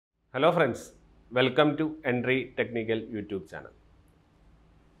Hello friends, welcome to Entri Technical YouTube channel.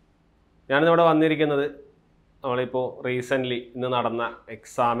 ഞാൻ ഇവിടെ വന്നിരിക്കുന്നത് നമ്മളിപ്പോൾ റീസെൻ്റ്ലി ഇന്ന് നടന്ന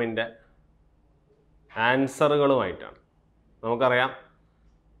എക്സാമിൻ്റെ ആൻസറുകളുമായിട്ടാണ്. നമുക്കറിയാം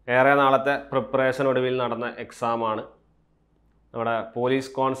ഏറെ നാളത്തെ പ്രിപ്പറേഷൻ ഒടുവിൽ നടന്ന എക്സാമാണ് നമ്മുടെ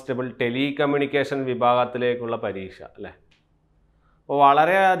പോലീസ് കോൺസ്റ്റബിൾ ടെലികമ്മ്യൂണിക്കേഷൻ വിഭാഗത്തിലേക്കുള്ള പരീക്ഷ അല്ലേ. അപ്പോൾ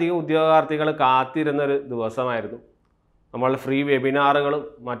വളരെയധികം ഉദ്യോഗാർത്ഥികൾ കാത്തിരുന്നൊരു ദിവസമായിരുന്നു. നമ്മൾ ഫ്രീ വെബിനാറുകളും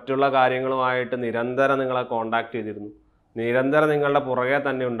മറ്റുള്ള കാര്യങ്ങളുമായിട്ട് നിരന്തരം നിങ്ങളെ കോൺടാക്റ്റ് ചെയ്തിരുന്നു. നിരന്തരം നിങ്ങളുടെ പുറകെ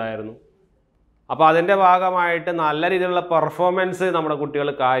തന്നെ ഉണ്ടായിരുന്നു. അപ്പോൾ അതിൻ്റെ ഭാഗമായിട്ട് നല്ല രീതിയിലുള്ള പെർഫോമൻസ് നമ്മുടെ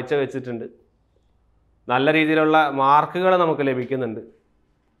കുട്ടികൾ കാഴ്ചവെച്ചിട്ടുണ്ട്. നല്ല രീതിയിലുള്ള മാർക്കുകൾ നമുക്ക് ലഭിക്കുന്നുണ്ട്.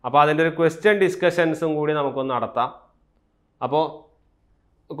 അപ്പോൾ അതിൻ്റെ ഒരു ക്വസ്റ്റ്യൻ ഡിസ്കഷൻസും കൂടി നമുക്കൊന്ന് നടത്താം. അപ്പോൾ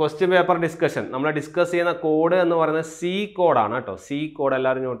ക്വസ്റ്റ്യൻ പേപ്പർ ഡിസ്കഷൻ നമ്മൾ ഡിസ്കസ് ചെയ്യുന്ന കോഡ് എന്ന് പറയുന്നത് സി കോഡാണ് കേട്ടോ. സി കോഡ്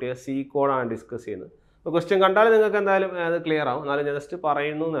എല്ലാവരും നോട്ട് ചെയ്യുക. സി കോഡാണ് ഡിസ്കസ് ചെയ്യുന്നത്. അപ്പോൾ ക്വസ്റ്റ്യൻ കണ്ടാൽ നിങ്ങൾക്ക് എന്തായാലും അത് ക്ലിയർ ആവും. എന്നാലും ജസ്റ്റ്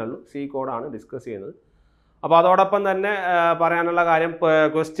പറയുന്നു എന്നേ ഉള്ളൂ. സി കോഡാണ് ഡിസ്കസ് ചെയ്യുന്നത്. അപ്പോൾ അതോടൊപ്പം തന്നെ പറയാനുള്ള കാര്യം,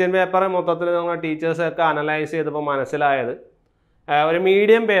 ക്വസ്റ്റ്യൻ പേപ്പർ മൊത്തത്തിൽ നമ്മുടെ ടീച്ചേഴ്സൊക്കെ അനലൈസ് ചെയ്തപ്പോൾ മനസ്സിലായത് ഒരു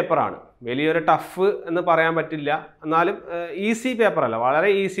മീഡിയം പേപ്പറാണ്. വലിയൊരു ടഫ് എന്ന് പറയാൻ പറ്റില്ല, എന്നാലും ഈസി പേപ്പറല്ല,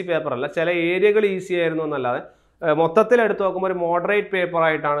 വളരെ ഈസി പേപ്പറല്ല. ചില ഏരിയകൾ ഈസി ആയിരുന്നു എന്നല്ലാതെ മൊത്തത്തിൽ എടുത്തു നോക്കുമ്പോൾ ഒരു മോഡറേറ്റ്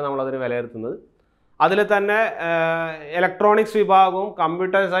പേപ്പറായിട്ടാണ് നമ്മളതിന് വിലയിരുത്തുന്നത്. അതിൽ തന്നെ ഇലക്ട്രോണിക്സ് വിഭാഗവും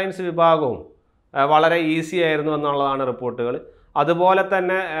കമ്പ്യൂട്ടർ സയൻസ് വിഭാഗവും വളരെ ഈസി ആയിരുന്നു എന്നുള്ളതാണ് റിപ്പോർട്ടുകൾ. അതുപോലെ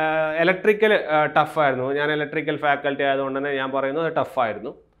തന്നെ ഇലക്ട്രിക്കൽ ടഫായിരുന്നു. ഞാൻ ഇലക്ട്രിക്കൽ ഫാക്കൽറ്റി ആയതുകൊണ്ട് തന്നെ ഞാൻ പറയുന്നത്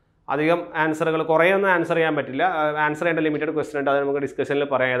ടഫായിരുന്നു. അധികം ആൻസറുകൾ കുറേയൊന്നും ആൻസർ ചെയ്യാൻ പറ്റില്ല. ആൻസർ ചെയ്യേണ്ട ലിമിറ്റഡ് ക്വസ്റ്റ്യൻ ഉണ്ട്. അത് നമുക്ക് ഡിസ്കഷനിൽ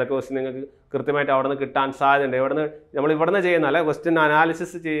പറയാം. ഏതൊക്കെ ക്വസ്റ്റ്യൻ നിങ്ങൾക്ക് കൃത്യമായിട്ട് അവിടെ നിന്ന് കിട്ടാൻ സാധ്യതയുണ്ട്. നമ്മൾ ഇവിടുന്ന് ചെയ്യുന്നതല്ല, ക്വസ്റ്റ്യൻ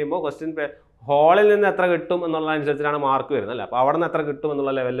അനാലിസിസ് ചെയ്യുമ്പോൾ ക്വസ്റ്റ്യൻ ഹോളിൽ നിന്ന് എത്ര കിട്ടും എന്നുള്ളതനുസരിച്ചിട്ടാണ് മാർക്ക് വരുന്നത് അല്ലേ. അപ്പോൾ അവിടെ നിന്ന് എത്ര കിട്ടും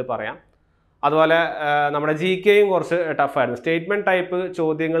എന്നുള്ള ലെവലിൽ പറയാം. അതുപോലെ നമ്മുടെ ജി കെയും കുറച്ച് ടഫായിരുന്നു. സ്റ്റേറ്റ്മെൻറ്റ് ടൈപ്പ്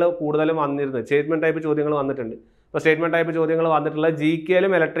ചോദ്യങ്ങൾ കൂടുതലും വന്നിരുന്നത്. സ്റ്റേറ്റ്മെൻറ്റ് ടൈപ്പ് ചോദ്യങ്ങൾ വന്നിട്ടുണ്ട്. അപ്പോൾ സ്റ്റേറ്റ്മെൻറ്റ് ടൈപ്പ് ചോദ്യങ്ങൾ വന്നിട്ടുള്ള ജി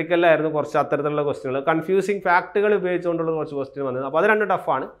കെയിലും ഇലക്ട്രിക്കലിലായിരുന്നു കുറച്ച് അത്തരത്തിലുള്ള ക്വസ്റ്റ്യനുകൾ. കൺഫ്യൂസിങ് ഫാക്റ്റുകൾ ഉപയോഗിച്ചുകൊണ്ടുള്ള കുറച്ച് ക്വസ്റ്റ്യൻ വന്നത്. അപ്പോൾ അത് രണ്ട്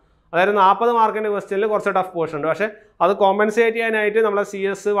ടഫാണ്. അതായത് 40 മാർക്കിൻ്റെ ക്വസ്റ്റ്യനിൽ കുറച്ച് ടഫ് പോർഷൻ ഉണ്ട്. പക്ഷേ അത് കോമ്പൻസേറ്റ് ചെയ്യാനായിട്ട് നമ്മളെ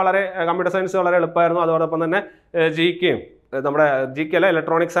CS വളരെ കമ്പ്യൂട്ടർ സയൻസ് വളരെ എളുപ്പമായിരുന്നു. അതോടൊപ്പം തന്നെ ജി കെയും നമ്മുടെ ജി കെ അല്ല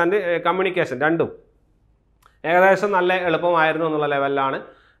ഇലക്ട്രോണിക്സ് ആൻഡ് കമ്മ്യൂണിക്കേഷൻ രണ്ടും ഏകദേശം നല്ല എളുപ്പമായിരുന്നു എന്നുള്ള ലെവലിലാണ്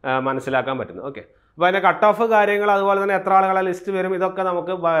മനസ്സിലാക്കാൻ പറ്റുന്നത്. ഓക്കെ, അപ്പോൾ അതിൻ്റെ കട്ട് ഓഫ് കാര്യങ്ങൾ, അതുപോലെ തന്നെ എത്ര ആളുകളെ ലിസ്റ്റ് വരും, ഇതൊക്കെ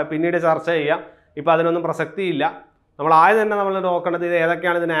നമുക്ക് പിന്നീട് ചർച്ച ചെയ്യാം. ഇപ്പോൾ അതിനൊന്നും പ്രസക്തിയില്ല. നമ്മൾ ആദ്യം തന്നെ നമ്മൾ നോക്കേണ്ടത് ഇത്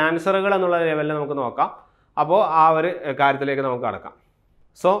ഏതൊക്കെയാണ് ഇതിന് ആൻസറുകൾ എന്നുള്ള ലെവലിൽ നമുക്ക് നോക്കാം. അപ്പോൾ ആ ഒരു കാര്യത്തിലേക്ക് നമുക്ക് കടക്കാം.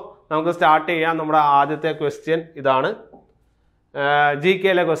 സോ നമുക്ക് സ്റ്റാർട്ട് ചെയ്യാം. നമ്മുടെ ആദ്യത്തെ ക്വസ്റ്റ്യൻ ഇതാണ്. ജി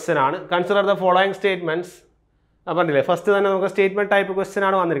കെയിലെ ക്വസ്റ്റ്യൻ ആണ്. Consider the following statements. പറഞ്ഞില്ലേ, ഫസ്റ്റ് തന്നെ നമുക്ക് സ്റ്റേറ്റ്മെൻറ്റ് ടൈപ്പ് ക്വസ്റ്റ്യൻ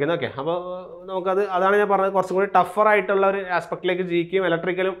ആണ് വന്നിരിക്കുന്നത്. ഓക്കെ, അപ്പോൾ അതാണ് ഞാൻ പറഞ്ഞത്, കുറച്ചും കൂടി ടഫറായിട്ടുള്ള ഒരു ആസ്പെക്റ്റിലേക്ക് ജി കെയും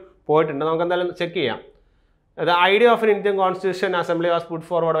ഇലക്ട്രിക്കലും പോയിട്ടുണ്ട്. നമുക്ക് എന്തായാലും ചെക്ക് ചെയ്യാം. The idea of an Indian Constitution Assembly was put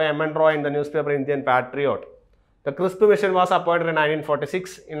forward by M. N. Roy in the newspaper Indian Patriot. The CRISP mission was appointed in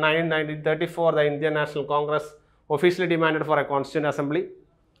 1946. In 1934, the Indian National Congress officially demanded for a Constituent Assembly.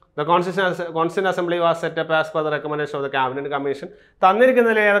 The Constituent Assembly was set up as per the recommendation of the Cabinet Commission.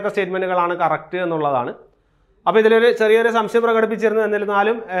 തന്നിരിക്കുന്നതിൽ ഏതൊക്കെ സ്റ്റേറ്റ്മെൻറ്റുകളാണ് correct എന്നുള്ളതാണ്. അപ്പോൾ ഇതിലൊരു ചെറിയൊരു സംശയം പ്രകടിപ്പിച്ചിരുന്നു.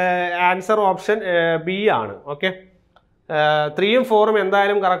 എന്നിരുന്നാലും answer option B ആണ്. Okay, 3ഉം 4ഉം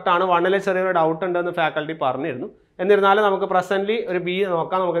എന്തായാലും കറക്റ്റാണ്. 1ൽ ചെറിയൊരു ഡൗട്ട് ഉണ്ടെന്ന് ഫാക്കൽറ്റി പറഞ്ഞിരുന്നു. എന്നിരുന്നാലും നമുക്ക് പ്രസൻ്റ്ലി ഒരു ബി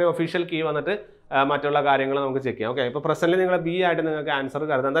നോക്കാം. നമുക്കൊരു ഒഫീഷ്യൽ കീ വന്നിട്ട് മറ്റുള്ള കാര്യങ്ങൾ നമുക്ക് ചെക്ക് ചെയ്യാം. ഓക്കെ, ഇപ്പോൾ പ്രസൻ്റ്ലി നിങ്ങൾ ബി ആയിട്ട് നിങ്ങൾക്ക് ആൻസർ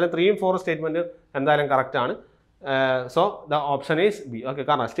കരുതാം. എന്തായാലും 3ഉം 4ഉം സ്റ്റേറ്റ്മെൻറ്റ് എന്തായാലും കറക്റ്റാണ്. So the option is B. Okay,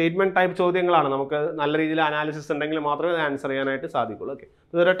 കാരണം സ്റ്റേറ്റ്മെൻറ്റ് ടൈപ്പ് ചോദ്യങ്ങളാണ്. നമുക്ക് നല്ല രീതിയിൽ അനാലിസിസ് ഉണ്ടെങ്കിൽ മാത്രമേ അത് ആൻസർ ചെയ്യാനായിട്ട് സാധിക്കുള്ളൂ. ഓക്കെ,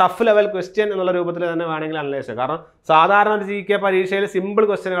 ഇതൊരു ടഫ് ലെവൽ ക്വസ്റ്റ്യൻ എന്നുള്ള രൂപത്തിൽ തന്നെ വേണമെങ്കിൽ അനലൈസ് ചെയ്യാം. കാരണം സാധാരണ ഒരു ജി കെ പരീക്ഷയിൽ സിമ്പിൾ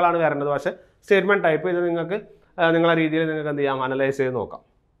ക്വസ്റ്റ്യനുകളാണ് വരേണ്ടത്. പക്ഷേ സ്റ്റേറ്റ്മെൻറ്റ് ടൈപ്പ് ഇത് നിങ്ങൾക്ക് നിങ്ങളുടെ രീതിയിൽ നിങ്ങൾക്ക് എന്ത് ചെയ്യാം, അനലൈസ് ചെയ്ത് നോക്കാം.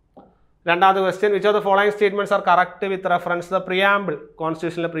 രണ്ടാമത്തെ question, which of the following statements are correct with reference the preamble.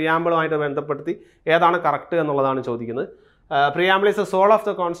 കോൺസ്റ്റിറ്റ്യൂഷനിലെ പ്രിയാമ്പിളുമായിട്ട് ബന്ധപ്പെടുത്തി ഏതാണ് കറക്റ്റ് എന്നുള്ളതാണ് ചോദിക്കുന്നത്. Preamble is the soul of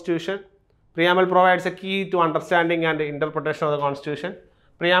the constitution. Preamble provides a key to understanding and interpretation of the Constitution.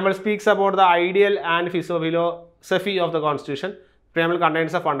 Preamble speaks about the ideal and philosophy of the Constitution. Preamble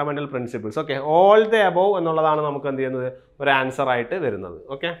contains the fundamental principles. Okay, all the above എന്നുള്ളതാണ് നമുക്ക് എന്ത് ചെയ്യുന്നത് ഒരു answer ആയിട്ട് വരുന്നത്.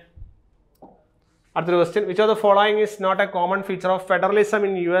 Okay, അടുത്തൊരു question, which of the following is not A common feature of federalism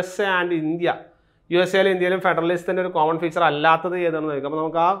in USA and India. USA-ലും ഇന്ത്യയിലും ഫെഡറലിസത്തിൻ്റെ ഒരു കോമൺ ഫീച്ചർ അല്ലാത്തത് ഏതാണെന്ന് ചോദിക്കും. അപ്പോൾ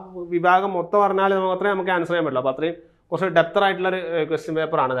നമുക്ക് ആ വിഭാഗം മൊത്തം പറഞ്ഞാൽ മാത്രമേ നമുക്ക് ആൻസർ ചെയ്യാൻ പറ്റുള്ളൂ. അപ്പോൾ അത്രയും കുറച്ച് ഡെപ്തർ ആയിട്ടുള്ളൊരു ക്വസ്റ്റ്യൻ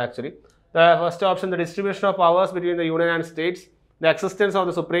പേപ്പറാണ് ഇത് actually. The first option, the distribution of powers between the Union and states, the existence of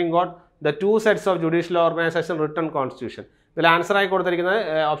the Supreme Court, the 2 sets of judicial organization, written constitution. ഇതിൽ ആൻസർ ആയി കൊടുത്തിരിക്കുന്നത്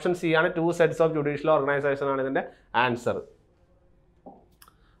ഓപ്ഷൻ സി ആണ്. 2 sets of judicial organization ആണ് ഇതിൻ്റെ answer.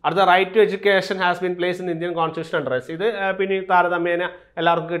 അടുത്ത, right to education has been place in Indian constitution under. ഇത് പിന്നെ താരതമ്യേന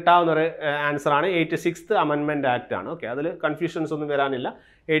എല്ലാവർക്കും കിട്ടാവുന്ന ഒരു ആൻസർ ആണ്. 86th അമെൻമെൻറ്റ് ആക്ട് ആണ്. ഓക്കെ, അതിൽ കൺഫ്യൂഷൻസ് ഒന്നും വരാനില്ല.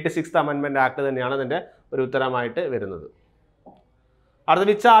 86th അമെൻമെൻറ്റ് ആക്ട് തന്നെയാണ് അതിൻ്റെ ഒരു ഉത്തരമായിട്ട് വരുന്നത്. അടുത്ത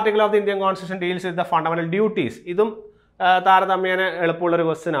which article of the Indian constitution deals with the fundamental duties. ഇതും താരതമ്യേന എളുപ്പമുള്ളൊരു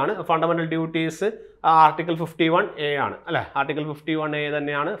ക്വസ്റ്റ്യൻ ആണ്. ഫണ്ടമെന്റൽ ഡ്യൂട്ടീസ് ആർട്ടിക്കിൾ 51A ആണ് അല്ലേ. ആർട്ടിക്കിൾ 51A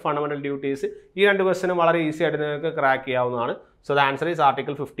തന്നെയാണ് ഫണ്ടമെന്റൽ ഡ്യൂട്ടീസ്. ഈ രണ്ട് ക്വസ്റ്റ്യനും വളരെ ഈസി ആയിട്ട് നിങ്ങൾക്ക് ക്രാക്ക് ചെയ്യാവുന്നതാണ്. So the answer is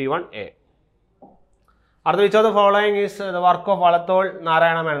article 51A. അടുത്ത which of the following is the work of Vallathol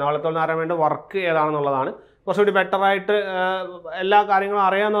Narayana Menon. Vallathol Narayana മേനോന്റെ വർക്ക് ഏതാണെന്നുള്ളതാണ്. കുറച്ചുകൂടി ബെറ്റർ ആയിട്ട് എല്ലാ കാര്യങ്ങളും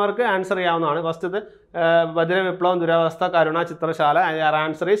അറിയാവുന്നവർക്ക് ആൻസർ ചെയ്യാവുന്നതാണ്. ഫസ്റ്റത് ബദിര വിപ്ലവം, ദുരവസ്ഥ, കരുണ, ചിത്രശാല.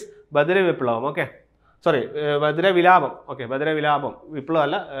 ആൻസർ ഈസ് ബദിര വിപ്ലവം. ഓക്കെ, സോറി, ബദിര വിലാപം. ഓക്കെ, ബദിര വിലാപം, വിപ്ലവം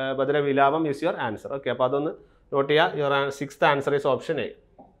അല്ല, ബദിര വിലാപം ഈസ് യുവർ ആൻസർ. ഓക്കെ, അപ്പോൾ അതൊന്ന് നോട്ട് ചെയ്യുക. Your 6th answer is option A.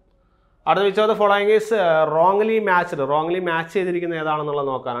 അടുത്ത which of the following is wrongly matched. Wrongly match ചെയ്തിരിക്കുന്ന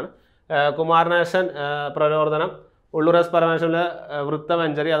ഏതാണെന്നുള്ളത് നോക്കാനാണ്. കുമാരനാശൻ പ്രചോദനം, ഉള്ളൂർ എസ് പരമേശ്വരൻ്റെ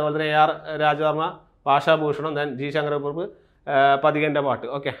വൃത്തമഞ്ജരി, അതുപോലെ തന്നെ AR Raja Varma Bhashabhooshanam, then G ശങ്കരപ്രഭു പതികൻ്റെ പാട്ട്.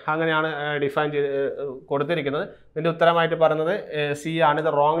 ഓക്കെ, അങ്ങനെയാണ് ഡിഫൈൻ ചെയ്ത് കൊടുത്തിരിക്കുന്നത്. ഇതിൻ്റെ ഉത്തരമായിട്ട് പറയുന്നത് C ആണ്. ഇത്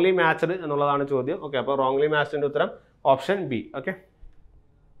റോങ്ലി മാച്ച്ഡ് എന്നുള്ളതാണ് ചോദ്യം. ഓക്കെ, അപ്പോൾ റോങ്ലി മാച്ച്ഡിൻ്റെ ഉത്തരം ഓപ്ഷൻ B. ഓക്കെ,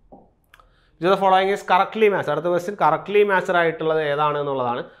 ഇത് ഫോളോയിങ് ഈസ് കറക്റ്റ്ലി മാച്ച്. അടുത്ത ക്വസ്റ്റ്യൻ കറക്റ്റ്ലി മാച്ച്ഡ് ആയിട്ടുള്ളത് ഏതാണ്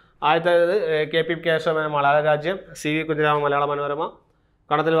എന്നുള്ളതാണ്. ആദ്യത്തേത് KP കേശവ മലയാള രാജ്യം, CV കുഞ്ഞിരാമ മലയാള മനോരമ,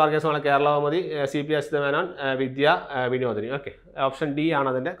 കണത്തിൽ വർഗീസ് കേരള കൗമുദി, CP അച്യുതമേനോൻ വിദ്യ വിനോദിനി. ഓക്കെ, ഓപ്ഷൻ D ആണ്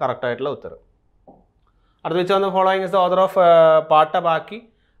അതിൻ്റെ കറക്റ്റ് ആയിട്ടുള്ള ഉത്തരം. അടുത്ത വെച്ച് വന്ന following is the author of Pattabakki,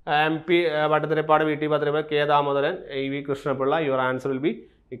 MP Bhattathiripad, VT Bhadrappa, K Damodaran, EV Krishnapillai. Your answer will be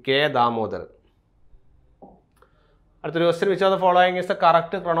K Damodaran. അടുത്തൊരു question which of the following is the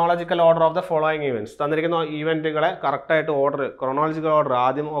correct chronological order of the following events. തന്നിരിക്കുന്ന ഈവൻറ്റുകളെ കറക്റ്റായിട്ട് ഓർഡർ, ക്രോണോളജിക്കൽ ഓർഡർ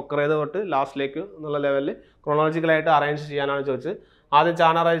ആദ്യം occur ചെയ്ത് തൊട്ട് ലാസ്റ്റിലേക്ക് എന്നുള്ള ലെവലിൽ ക്രോണോളജിക്കലായിട്ട് arrange ചെയ്യാനാണ് ചോദിച്ചത്. ആദ്യം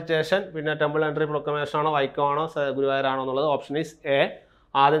ചാന രജിസ്ട്രേഷൻ, പിന്നെ ടെമ്പിൾ എൻട്രി പ്രൊക്ലമേഷൻ ആണോ, വൈക്കമാണോ, ഗുരുവായൂരാണോ എന്നുള്ളത് ഓപ്ഷൻ ഈസ് A.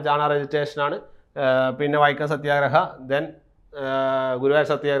 ആദ്യം ചാന രജിസ്ട്രേഷൻ ആണ്, പിന്നെ വൈക്കം സത്യാഗ്രഹ, then Guruvayur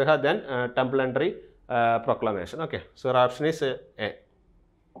Satyagraha, then temple entry proclamation. Okay, so option is A.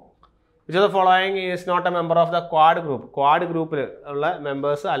 Which of the following is not A member of the quad group. Quad ഗ്രൂപ്പിൽ ഉള്ള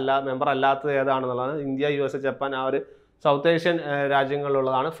member അല്ലാത്തത് ഏതാണെന്നുള്ളതാണ്. India, USA, Japan, ആ ഒരു south Asian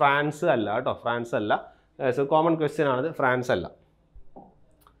രാജ്യങ്ങളിലുള്ളതാണ്. France അല്ല കേട്ടോ, France അല്ല. So common question ആണിത്, France അല്ല.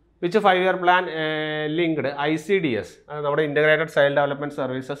 Which 5-year plan linked ICDS, നമ്മുടെ integrated child development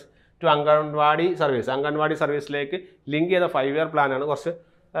services, to anganwadi service. Anganwadi സർവീസിലേക്ക് link ചെയ്ത 5-year പ്ലാനാണ്. കുറച്ച്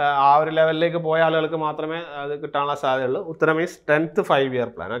ആ ഒരു ലെവലിലേക്ക് പോയ ആളുകൾക്ക് മാത്രമേ അത് കിട്ടാനുള്ള സാധ്യതയുള്ളൂ. ഉത്തരം is 10th 5-year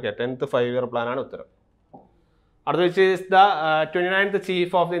plan. Okay, 10th 5-year പ്ലാനാണ് ഉത്തരം. അടുത്ത വെച്ച് is the 29th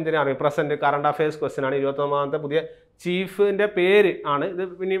chief of the Indian army. Present current affairs question ആണ്. 29ാമത്തെ പുതിയ ചീഫിൻ്റെ പേര് ആണ് ഇത്.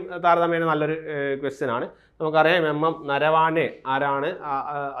 പിന്നെയും താരതമ്യേന നല്ലൊരു ക്വസ്റ്റ്യൻ ആണ്. നമുക്കറിയാം MM നരവാനെ ആരാണ്,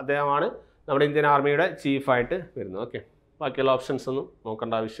 അദ്ദേഹമാണ് നമ്മുടെ ഇന്ത്യൻ ആർമിയുടെ ചീഫായിട്ട് വരുന്നത്. ഓക്കെ, ബാക്കിയുള്ള ഓപ്ഷൻസ് ഒന്നും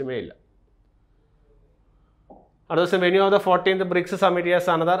നോക്കേണ്ട ആവശ്യമേ ഇല്ല. അടുത്ത ദിവസം venue of the 14th BRICS summit yes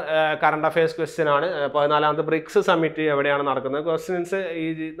another current affairs question ആണ്. 14th ബ്രിക്സ് സമ്മിറ്റ് എവിടെയാണ് നടക്കുന്നത്? ക്വസ്റ്റ്യൻസ് ഈ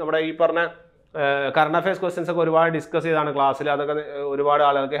നമ്മുടെ ഈ പറഞ്ഞ കറണ്ട് അഫയേഴ്സ് ക്വസ്റ്റ്യൻസ് ഒക്കെ ഒരുപാട് ഡിസ്കസ് ചെയ്താണ് ക്ലാസ്സിൽ. അതൊക്കെ ഒരുപാട്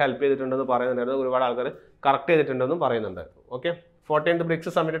ആളുകൾക്ക് ഹെൽപ്പ് ചെയ്തിട്ടുണ്ടെന്ന് പറയുന്നുണ്ടായിരുന്നു, ഒരുപാട് ആൾക്കാർ കറക്റ്റ് ചെയ്തിട്ടുണ്ടെന്നും പറയുന്നുണ്ടായിരുന്നു. Okay, 14th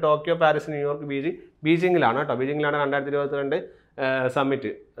BRICS summit Tokyo, Paris, New York, ബീജിങ്ങിലാണ് കേട്ടോ. ബീജിങ്ങിലാണ് 2022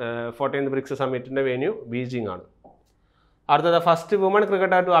 summit. 14th BRICS സമ്മിറ്റിൻ്റെ venue Beijing ആണ്. അടുത്തത് first woman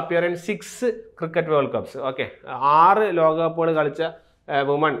cricketer to appear in 6 cricket world cups. Okay, 6 ലോകകപ്പുകൾ കളിച്ച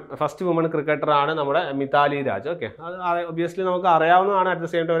ഫസ്റ്റ് വുമൺ ക്രിക്കറ്ററാണ് നമ്മുടെ മിതാലി രാജ്. ഓക്കെ, അത് ഒബ്വിയസ്ലി നമുക്ക് അറിയാവുന്നതാണ്. അറ്റ് ദ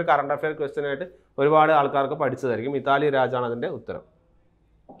സെയിം ടൈം ഒരു കറണ്ട് അഫയർ ക്വസ്റ്റ്യൻ ആയിട്ട് ഒരുപാട് ആൾക്കാർക്ക് പഠിച്ചതായിരിക്കും. മിതാലി രാജാണ് അതിൻ്റെ ഉത്തരം.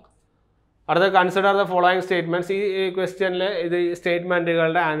 അടുത്ത കൺസിഡർ ദ ഫോളോയിങ് സ്റ്റേറ്റ്മെൻറ്റ്സ്. ഈ ക്വസ്റ്റ്യനിൽ ഇത്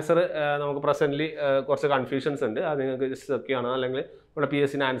സ്റ്റേറ്റ്മെൻറ്റുകളുടെ ആൻസർ നമുക്ക് പ്രസൻ്റ്ലി കുറച്ച് കൺഫ്യൂഷൻസ് ഉണ്ട്. അത് നിങ്ങൾക്ക് ജസ്റ്റ് ഒക്കെയാണ്, അല്ലെങ്കിൽ നമ്മുടെ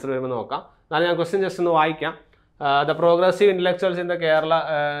PSCൻ്റെ ആൻസർ വരുമ്പോൾ നോക്കാം. എന്നാലും ഞാൻ ക്വസ്റ്റ്യൻ ജസ്റ്റ് ഒന്ന് വായിക്കാം. The progressive intellectuals in the Kerala,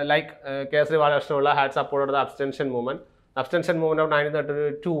 like Kesari Balashnola, had supported the abstention movement. The abstention movement of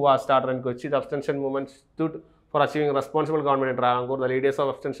 1932 was started in Kochi. The abstention movement stood for achieving responsible government in Travancore. The leaders of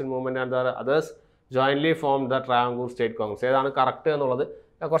abstention movement and the others jointly formed the Travancore State Congress. ഏതാണ് correct എന്നുള്ളത്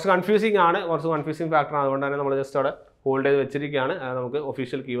കുറച്ച് confusing ആണ്, കുറച്ച് confusing ഫാക്ടറാണ്. അതുകൊണ്ട് തന്നെ നമ്മൾ just അവിടെ ഹോൾഡ് ചെയ്ത് വെച്ചിരിക്കുകയാണ്. നമുക്ക്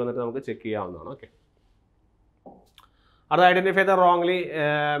ഒഫീഷ്യൽ കീ വന്നിട്ട് നമുക്ക് ചെക്ക് ചെയ്യാവുന്നതാണ്. ഓക്കെ, അത് identify the wrongly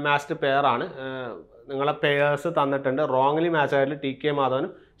matched pair ആണ്. നിങ്ങളെ പെയേഴ്സ് തന്നിട്ടുണ്ട്. റോങ്ലി മാച്ച് ആയിട്ട് TK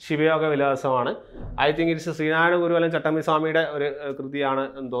മാധവനും ശിവയോഗ വിലാസമാണ്. I think it's Sreenarayana ഗുരു അല്ലെങ്കിൽ ചട്ടമ്പി സ്വാമിയുടെ ഒരു കൃതിയാണ്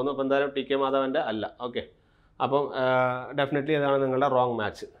എന്ന് തോന്നുന്നു. അപ്പോൾ എന്തായാലും TK മാധവൻ്റെ അല്ല. ഓക്കെ, അപ്പം ഡെഫിനറ്റ്ലി ഇതാണ് നിങ്ങളുടെ wrong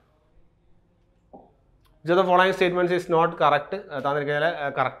match. Which of the following statements is not correct?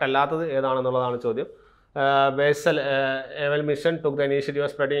 Correct അല്ലാത്തത് ഏതാണെന്നുള്ളതാണ് ചോദ്യം. Basel Evel Mission took the initiative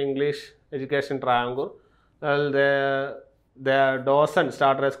of spreading English education in Travancore. The Dawson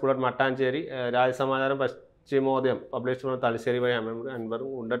started a school at Mattancherry. Rajasamajaram Paschimodyam published from Taliseri by Anwar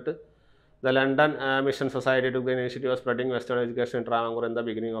Undat. The London Mission Society took the initiative of spreading Western education in Travancore in the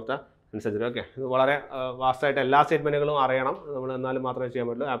beginning of the century. Okay, ഇത് വളരെ വാസ്റ്റായിട്ട് എല്ലാ സ്റ്റേറ്റ്മെൻറ്റുകളും അറിയണം, നമ്മൾ എന്നാലും മാത്രമേ ചെയ്യാൻ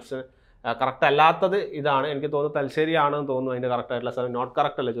പറ്റുള്ളൂ. Option correct അല്ലാത്തത് ഇതാണ്, എനിക്ക് തോന്നുന്നു തലശ്ശേരിയാണെന്ന് തോന്നുന്നു അതിൻ്റെ കറക്റ്റ് ആയിട്ടുള്ള നോട്ട്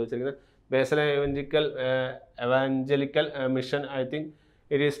കറക്റ്റ് അല്ല ചോദിച്ചിരിക്കുന്നത്. Basal എവാഞ്ചലിക്കൽ mission I think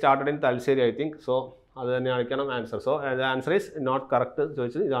it is started in Thalassery I think. So അത് തന്നെ ആയിരിക്കണം answer. So the answer is not correct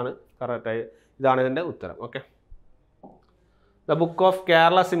ചോദിച്ചത് ഇതാണ് കറക്റ്റായി, ഇതാണ് ഇതിൻ്റെ ഉത്തരം. Okay, the book of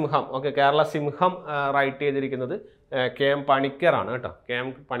Kerala സിംഹം. ഓക്കെ, കേരള സിംഹം റൈറ്റ് ചെയ്തിരിക്കുന്നത് KM പണിക്കറാണ് കേട്ടോ. KM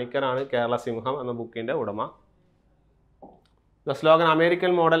പണിക്കറാണ് കേരള സിംഹം എന്ന ബുക്കിൻ്റെ ഉടമ. The slogan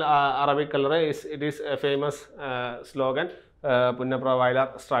American model Arabic colour it is A famous slogan. Punnapra Vayalar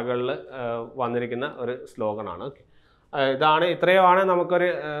സ്ട്രഗിളിൽ വന്നിരിക്കുന്ന ഒരു സ്ലോഗനാണ്. ഓക്കെ, ഇത്രയുമാണ് നമുക്കൊരു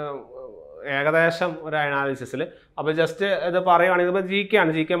ഏകദേശം ഒരു അനാലിസിസിൽ. അപ്പോൾ ജസ്റ്റ് ഇത് പറയുകയാണെങ്കിൽ ഇപ്പോൾ GK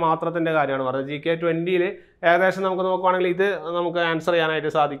ആണ്, GK മാത്രത്തിൻ്റെ കാര്യമാണ് പറഞ്ഞത്. GK 20 ഏകദേശം നമുക്ക് നോക്കുവാണെങ്കിൽ ഇത് നമുക്ക് ആൻസർ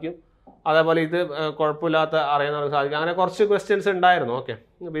ചെയ്യാനായിട്ട് സാധിക്കും. അതേപോലെ ഇത് കുഴപ്പമില്ലാത്ത അറിയാനവർക്ക് സാധിക്കും. അങ്ങനെ കുറച്ച് ക്വസ്റ്റ്യൻസ് ഉണ്ടായിരുന്നു. ഓക്കെ,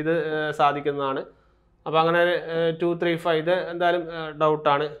 അപ്പോൾ ഇത് സാധിക്കുന്നതാണ്. അപ്പോൾ അങ്ങനെ 2, 3, 5 ഇത് എന്തായാലും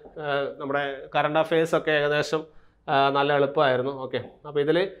ഡൗട്ടാണ്. നമ്മുടെ കറണ്ട് അഫെയർസ് ഒക്കെ ഏകദേശം നല്ല എളുപ്പമായിരുന്നു. ഓക്കെ, അപ്പോൾ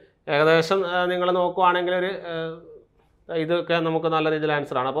ഇതിൽ ഏകദേശം നിങ്ങൾ നോക്കുവാണെങ്കിൽ ഇതൊക്കെ നമുക്ക് നല്ല രീതിയിൽ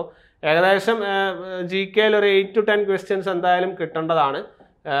ആൻസറാണ്. അപ്പോൾ ഏകദേശം GKയിൽ ഒരു 8 to 10 ക്വസ്റ്റ്യൻസ് എന്തായാലും കിട്ടേണ്ടതാണ്.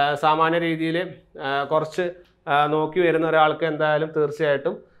 സാമാന്യ രീതിയിൽ കുറച്ച് നോക്കി വരുന്ന ഒരാൾക്ക് എന്തായാലും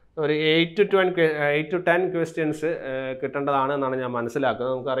തീർച്ചയായിട്ടും ഒരു 8 to 10 ക്വസ്റ്റ്യൻസ് കിട്ടേണ്ടതാണ് എന്നാണ് ഞാൻ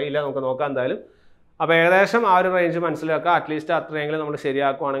മനസ്സിലാക്കുന്നത്. നമുക്കറിയില്ല, നമുക്ക് നോക്കാം എന്തായാലും. അപ്പോൾ ഏകദേശം ആ ഒരു റേഞ്ച് മനസ്സിലാക്കുക. അറ്റ്ലീസ്റ്റ് അത്രയെങ്കിലും നമ്മൾ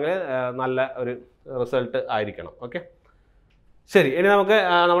ശരിയാക്കുവാണെങ്കിൽ നല്ല ഒരു റിസൾട്ട് ആയിരിക്കണം. ഓക്കെ, ശരി. ഇനി നമുക്ക്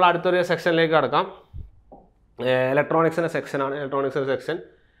നമ്മൾ അടുത്തൊരു സെക്ഷനിലേക്ക് കടക്കാം. ഇലക്ട്രോണിക്സിൻ്റെ സെക്ഷനാണ്. ഇലക്ട്രോണിക്സിൻ്റെ section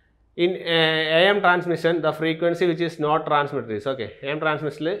in AM transmission the frequency which is not ട്രാൻസ്മിറ്ററീസ്. Okay, AM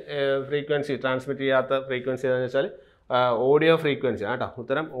ട്രാൻസ്മിഷനിൽ frequency transmit ചെയ്യാത്ത ഫ്രീക്വൻസി ഏതാണെന്ന് വെച്ചാൽ ഓഡിയോ ഫ്രീക്വൻസി ആണ് കേട്ടോ.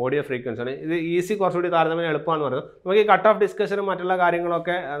 ഉത്തരം ഓഡിയോ ഫ്രീക്വൻസി ആണ്. ഇത് ഈസി കുറച്ചുകൂടി താരതമ്യം എളുപ്പമാണെന്ന് പറയുന്നത്. നമുക്ക് ഈ കട്ട് ഓഫ് ഡിസ്കഷനും മറ്റുള്ള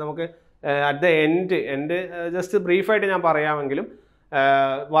കാര്യങ്ങളൊക്കെ നമുക്ക് അറ്റ് ദ എൻഡ് ജസ്റ്റ് ബ്രീഫായിട്ട് ഞാൻ പറയാമെങ്കിലും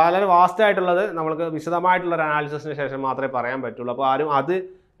വളരെ വാസ്റ്റ് ആയിട്ടുള്ളത് നമ്മൾക്ക് വിശദമായിട്ടുള്ളൊരു അനാലിസിസിന് ശേഷം മാത്രമേ പറയാൻ പറ്റുള്ളൂ. അപ്പോൾ ആരും അത്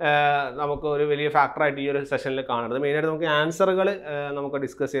നമുക്ക് ഒരു വലിയ ഫാക്ടറായിട്ട് ഈ ഒരു സെഷനിൽ കാണരുത്. മെയിനായിട്ട് നമുക്ക് ആൻസറുകൾ നമുക്ക്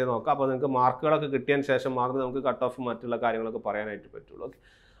ഡിസ്കസ് ചെയ്ത് നോക്കാം. അപ്പോൾ നിങ്ങൾക്ക് മാർക്കുകളൊക്കെ കിട്ടിയതിന് ശേഷം മാത്രമേ നമുക്ക് കട്ട് ഓഫ് മറ്റുള്ള കാര്യങ്ങളൊക്കെ പറയാനായിട്ട് പറ്റുള്ളൂ. ഓക്കെ,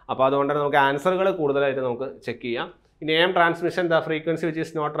 അപ്പോൾ അതുകൊണ്ട് തന്നെ നമുക്ക് ആൻസറുകൾ കൂടുതലായിട്ട് നമുക്ക് ചെക്ക് ചെയ്യാം. ഇനി AM transmission the frequency which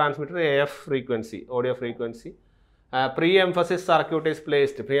is not transmitted AF frequency, audio frequency. Pre emphasis circuit is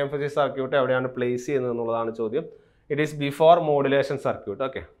placed. Pre emphasis circuit എവിടെയാണ് പ്ലേസ് ചെയ്യുന്നത് എന്നുള്ളതാണ് ചോദ്യം. It is before modulation circuit.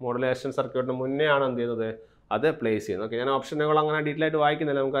 Okay, modulation സർക്യൂട്ടിന് മുന്നേ ആണ് എന്ത് ചെയ്യുന്നത്, അത് പ്ലേസ് ചെയ്യുന്നത്. ഓക്കെ, ഞാൻ ഓപ്ഷനുകൾ അങ്ങനെ ഡീറ്റെയിൽ ആയിട്ട്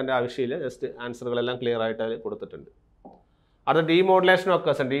വായിക്കുന്നില്ല, നമുക്ക് അതിൻ്റെ ആവശ്യമില്ല. ജസ്റ്റ് ആൻസറുകളെല്ലാം ക്ലിയർ ആയിട്ട് അതിൽ കൊടുത്തിട്ടുണ്ട്. അത് ഡീമോഡുലേഷൻ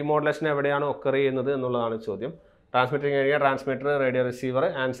ഒക്കേഴ്സ്. ഡീമോഡുലേഷൻ എവിടെയാണ് ഒക്കർ ചെയ്യുന്നത് എന്നുള്ളതാണ് ചോദ്യം. Transmitting area, transmitter, radio receiver.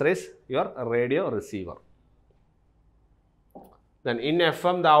 Answer is your radio receiver. Then in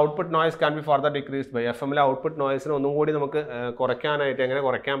FM the output noise can be further decreased by. FMലെ output നോയ്സിന് ഒന്നും കൂടി നമുക്ക് കുറയ്ക്കാനായിട്ട് എങ്ങനെ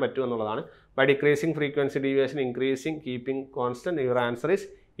കുറയ്ക്കാൻ പറ്റും എന്നുള്ളതാണ്. By decreasing frequency deviation, increasing, keeping constant. Your answer is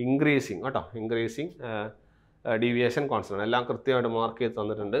increasing കേട്ടോ. Increasing deviation constant എല്ലാം കൃത്യമായിട്ട് മാർക്ക് ചെയ്ത്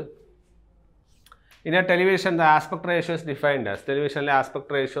തന്നിട്ടുണ്ട്. ഇനി television the aspect ratio is defined as. ടെലിവിഷനിലെ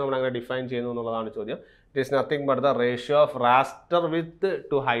aspect ratio നമ്മൾ അങ്ങനെ ഡിഫൈൻ ചെയ്യുന്നു എന്നുള്ളതാണ് ചോദ്യം. It is nothing but the ratio of raster with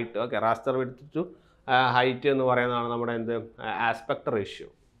to height. Okay, raster with to height എന്ന് പറയുന്നതാണ് നമ്മുടെ ആസ്പെക്ട് റേഷ്യോ.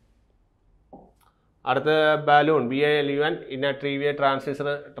 അടുത്ത balloon BALUN in A 3-way transistor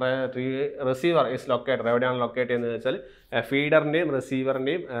receiver is located. എവിടെയാണ് ലൊക്കേറ്റ് ചെയ്യുന്നത് വെച്ചാൽ ഫീഡറിൻ്റെയും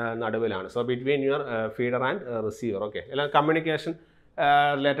റിസീവറിൻ്റെയും നടുവിലാണ്. So between your feeder and receiver. Okay, എല്ലാം communication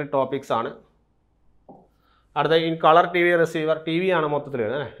related topics ആണ്. അടുത്ത in colour TV receiver. TV ആണ് മൊത്തത്തിൽ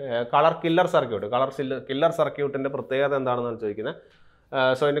കളർ കില്ലർ സർക്യൂട്ട്. കില്ലർ സർക്യൂട്ടിൻ്റെ പ്രത്യേകത എന്താണെന്നാണ് ചോദിക്കുന്നത്.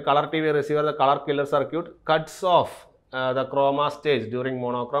 So in the color TV receiver, the color killer circuit cuts off the chroma stage during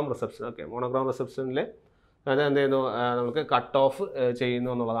monochrome reception. Okay, monochrome reception അത് എന്ത് ചെയ്യുന്നു, നമുക്ക് കട്ട് ഓഫ് ചെയ്യുന്നു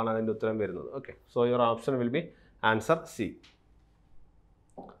എന്നുള്ളതാണ് അതിൻ്റെ ഉത്തരം വരുന്നത്. Okay, so your option will be answer C.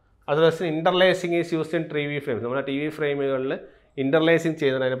 അതുപോലെ ഇൻ്റർലേസിംഗ് is used in TV frames. നമ്മുടെ TV ഫ്രെയിമുകളിൽ ഇൻ്റർലേസിംഗ്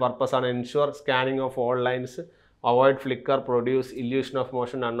ചെയ്യുന്നതിൻ്റെ പർപ്പസാണ് ensure scanning of all lines, avoid flicker, produce illusion of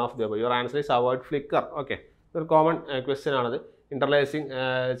motion, none of the above. Your answer is avoid flicker. Okay, ഇതൊരു common question ആണത്. ഇൻ്റർലേസിംഗ്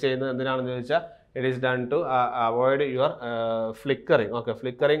ചെയ്യുന്നത് എന്തിനാണെന്ന് ചോദിച്ചാൽ it is done to avoid your flickering. Okay,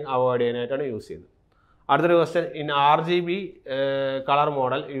 flickering avoid ചെയ്യാനായിട്ടാണ് use ചെയ്യുന്നത്. അടുത്തൊരു question in RGB colour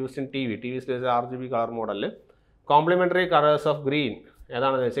model use in TV. TV RGB colour മോഡലിൽ complimentary colours of green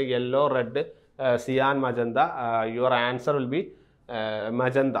ഏതാണെന്ന് വെച്ചാൽ yellow, red, cyan, magenta. Your answer will be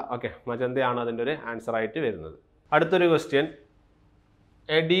magenta. Okay, മജന്തയാണ് അതിൻ്റെ ഒരു answer ആയിട്ട് വരുന്നത്. അടുത്തൊരു question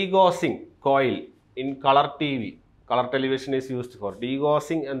A ഡീഗോസിംഗ് coil in colour TV. Colour television is used for.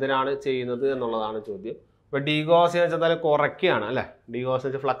 ഡീഗോസിങ് എന്തിനാണ് ചെയ്യുന്നത് എന്നുള്ളതാണ് ചോദ്യം. ഇപ്പോൾ ഡീഗോസ് എന്ന് വെച്ചാൽ കുറയ്ക്കുകയാണ് അല്ലേ. ഡീഗോസ് എന്ന്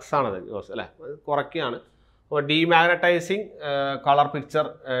വെച്ചാൽ ഫ്ലക്സ് ആണ്, ഡീഗോസ് അല്ലേ, കുറയ്ക്കുകയാണ്. അപ്പോൾ ഡീമാഗ്നറ്റൈസിങ് കളർ പിക്ചർ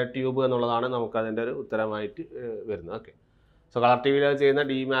ട്യൂബ് എന്നുള്ളതാണ് നമുക്കതിൻ്റെ ഒരു ഉത്തരമായിട്ട് വരുന്നത്. ഓക്കെ, സോ കളർ ടി വിയിൽ ചെയ്യുന്ന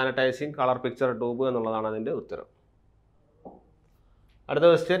ഡീമാഗ്നറ്റൈസിങ് കളർ പിക്ചർ ട്യൂബ് എന്നുള്ളതാണ് അതിൻ്റെ ഉത്തരം. അടുത്ത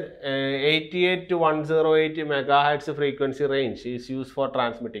question, 88 to 108 megahertz frequency range is use for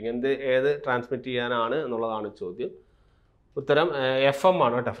transmitting. ഏത് ട്രാൻസ്മിറ്റ് ചെയ്യാനാണ് എന്നുള്ളതാണ് ചോദ്യം. ഉത്തരം FM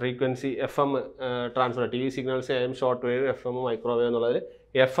ആണ് കേട്ടോ. Frequency FM transmit TV signals AM short wave, FM microwave എന്നുള്ളതിൽ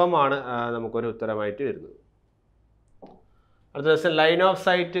FM ആണ് നമുക്കൊരു ഉത്തരമായിട്ട് വരുന്നത്. അടുത്ത question, line of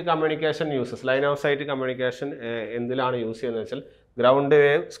site communication uses. Line of site communication എന്തിലാണ് use ചെയ്യുന്നത് വെച്ചാൽ ground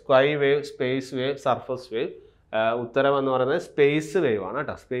wave, sky wave, space wave, surface wave. ഉത്തരം എന്ന് പറയുന്നത് സ്പേസ് വേവ് ആണ്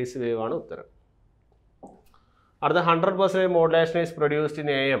കേട്ടോ. സ്പേസ് വേവ് ആണ് ഉത്തരം. അടുത്ത 100% modulation is produced in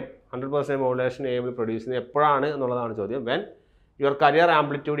AM. 100% modulation AM produce ചെയ്യുന്നത് എപ്പോഴാണ് എന്നുള്ളതാണ് ചോദ്യം. When your career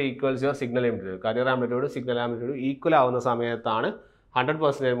amplitude equals your signal amplitude. Career amplitude signal amplitude equal ആവുന്ന സമയത്താണ്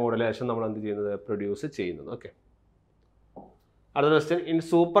 100% മോഡുലേഷൻ നമ്മൾ എന്ത് ചെയ്യുന്നത്, പ്രൊഡ്യൂസ് ചെയ്യുന്നത്. ഓക്കെ, അടുത്ത question, in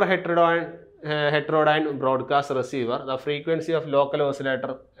super heterodyne broadcast receiver the frequency of local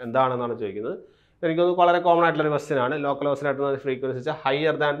oscillator എന്താണെന്നാണ് ചോദിക്കുന്നത്. എനിക്കൊന്ന് വളരെ കോമൺ ആയിട്ടുള്ള ഒരു ക്വസ്റ്റ്യൻ ആണ്. ലോക്കൽ ഓസിലേറ്റർ എന്ന ഫ്രീക്വൻസി വെച്ചാൽ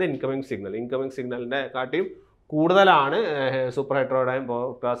higher than the incoming signal. Incoming സിഗ്നലിൻ്റെ കാട്ടിയും കൂടുതലാണ് സൂപ്പർ ഹെറ്ററോഡൈൻ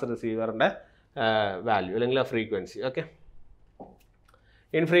ബ്രോഡ്കാസ്റ്റ് റിസീവറിൻ്റെ വാല്യൂ അല്ലെങ്കിൽ frequency. Okay,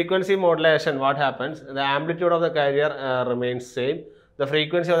 in frequency modulation what happens, the amplitude of the career remains same, the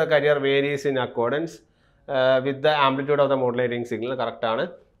frequency of the career varies in accordance with the amplitude of the modulating signal. കറക്റ്റാണ്.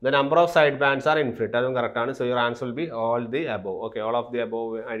 The number of side bands R infinite. അതും കറക്റ്റാണ്. So your answer will be all the above. Okay, all of the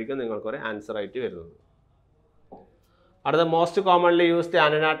above ആയിരിക്കും നിങ്ങൾക്കൊരു answer ആയിട്ട് വരുന്നത്. അടുത്ത, most commonly used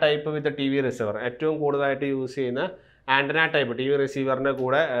antenna type വിത്ത് TV receiver. ഏറ്റവും കൂടുതലായിട്ട് യൂസ് ചെയ്യുന്ന ആൻറ്റന ടൈപ്പ് TV റിസീവറിൻ്റെ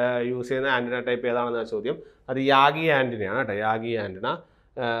കൂടെ യൂസ് ചെയ്യുന്ന ആൻറ്റന ടൈപ്പ് ഏതാണെന്ന ചോദ്യം. അത് യാഗി ആൻറ്റനയാണ് കേട്ടോ. Yagi antenna.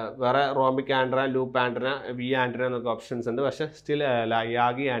 വേറെ rhombic antenna, loop antenna, V antenna എന്നൊക്കെ ഓപ്ഷൻസ് ഉണ്ട്. പക്ഷേ സ്റ്റിൽ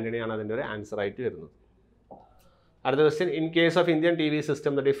യാഗി ആൻറ്റനയാണ് അതിൻ്റെ ഒരു ആൻസർ ആയിട്ട് വരുന്നത്. അടുത്ത question, in case of Indian TV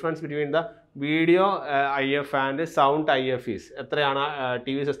system the difference between the video IF and sound IF is. എത്രയാണ്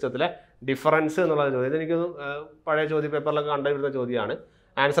TV സിസ്റ്റത്തിലെ ഡിഫറൻസ് എന്നുള്ള ചോദ്യം. ഇതെനിക്കൊന്ന് പഴയ ചോദ്യപേപ്പറിലൊക്കെ കണ്ടുവരുന്ന ചോദ്യമാണ്.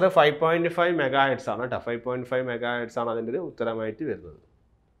 ആൻസർ 5.5 മെഗാഹെർട്സ് ആണ് കേട്ടോ. 5.5 മെഗാഹെർട്സ് ആണ് അതിൻ്റെ ഒരു ഉത്തരമായിട്ട് വരുന്നത്.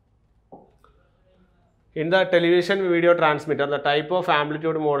 In the television video transmitter the type of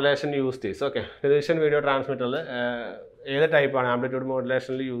amplitude modulation used is. Okay, television video ട്രാൻസ്മിറ്ററിൽ ഏത് ടൈപ്പാണ് ആംപ്ലിറ്റ്യൂഡ്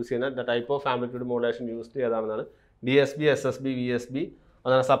മോഡുലേഷനിൽ യൂസ് ചെയ്യുന്നത്? The type of amplitude modulation used ഏതാണെന്നാണ്. DSB, SSB, VSB,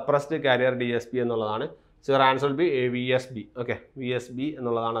 അതാണ് സപ്രസ്ഡ് കാരിയർ DSB എന്നുള്ളതാണ്. So your answer will be VSB. Okay, VSB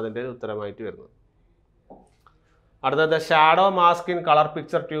എന്നുള്ളതാണ് അതിൻ്റെ ഉത്തരമായിട്ട് വരുന്നത്. അടുത്തത്, shadow mask in colour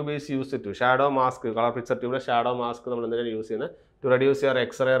picture tube is used to. Shadow mask, colour picture ട്യൂബിലെ shadow mask നമ്മൾ എന്തിനാണ് use ചെയ്യുന്നത്? To reduce your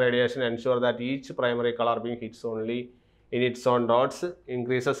x-ray radiation, ensure that each primary colour beam hits only in its on dots,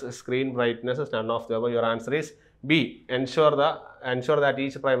 increases screen brightness. None of the above. Your answer is B. Ensure that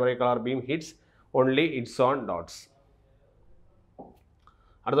each primary color beam hits only its own dots.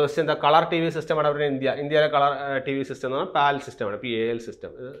 അടുത്ത question, the colour TV system അവിടെ ഇന്ത്യയിലെ colour TV system എന്ന് പറഞ്ഞാൽ PAL സിസ്റ്റമാണ്. PAL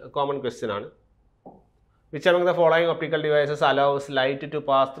system. Common question ആണ്. Which among the following optical devices allows light to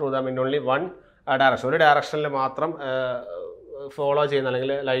pass through them in only one direction? ഒരു ഡയറക്ഷനിൽ മാത്രം ഫോളോ ചെയ്യുന്ന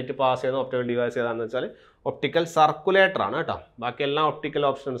അല്ലെങ്കിൽ ലൈറ്റ് പാസ് ചെയ്യുന്ന ഒപ്റ്റിക്കൽ ഡിവൈസ് ഏതാണെന്ന് വെച്ചാൽ ഒപ്റ്റിക്കൽ സർക്കുലേറ്റർ ആണ് കേട്ടോ. ബാക്കിയെല്ലാം optical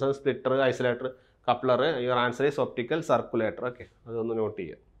options, splitter, isolator, coupler. Your answer is optical circulator. Okay, അതൊന്ന് നോട്ട്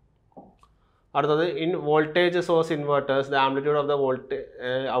ചെയ്യുക. അടുത്തത്, in voltage source inverters the amplitude of the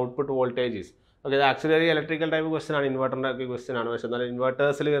output voltage is. Okay, ഇത് ആക്ച്വലി ഒരു ഇലക്ട്രിക്കൽ ടൈപ്പ് ക്വസ്റ്റൻ ആണ്, ഇൻവെർട്ടറിൻ്റെ ഒക്കെ ക്വസ്റ്റൻ ആണ്. പക്ഷേ എന്നാലും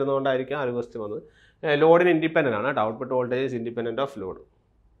ഇൻവെർട്ടേഴ്സിൽ വരുന്നതുകൊണ്ടായിരിക്കും ആ ഒരു ക്വസ്റ്റൻ വന്നത്. ലോഡിന് ഇൻഡിപെൻഡൻ്റ് ആണ് കേട്ടോ. Output voltage is independent of load.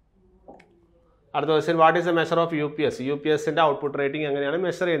 അടുത്ത question, what is the measure of UPS? UPSൻ്റെ output rating എങ്ങനെയാണ്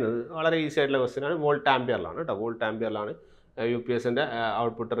മെഷർ ചെയ്യുന്നത്? വളരെ ഈസി ആയിട്ടുള്ള ക്വസ്റ്റൻ ആണ്. വോൾട്ട് ആംപിയറിലാണ് കേട്ടോ. വോൾട്ട് ആംപിയറിലാണ് UPSൻ്റെ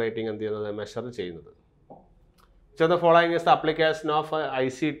ഔട്ട്പുട്ട് റേറ്റിംഗ് എന്ത് ചെയ്യുന്നത്, മെഷർ ചെയ്യുന്നത്. So the following is the application of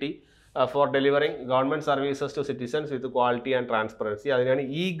ICT for delivering government services to citizens with quality and transparency. അതിനാണ്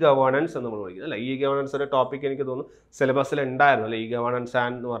ഗവേണൻസ് എന്ന് നമ്മൾ വിളിക്കുന്നത് അല്ലേ. ഗവേണൻസ് ഒരു ടോപ്പിക് എനിക്ക് തോന്നുന്നു സിലബസിൽ ഉണ്ടായിരുന്നു അല്ലേ, ഗവേണൻസ്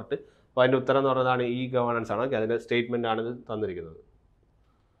ആൻഡ് എന്ന് പറഞ്ഞിട്ട്. അപ്പോൾ അതിൻ്റെ ഉത്തരം എന്ന് പറയുന്നതാണ് ഗവേണൻസ് ആണ്. ഓക്കെ, അതിൻ്റെ സ്റ്റേറ്റ്മെൻ്റ് ആണ് ഇത് തന്നിരിക്കുന്നത്.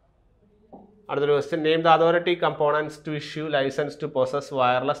 അടുത്തൊരു question, name the authority components to issue licence to possess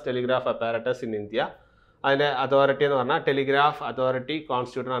wireless telegraph apparatus in India. അതിൻ്റെ അതോറിറ്റി എന്ന് പറഞ്ഞാൽ telegraph authority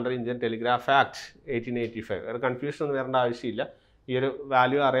constituted under Indian telegraph act 1885. വേറെ കൺഫ്യൂഷൻ ഒന്നും വരേണ്ട ആവശ്യമില്ല. ഈ ഒരു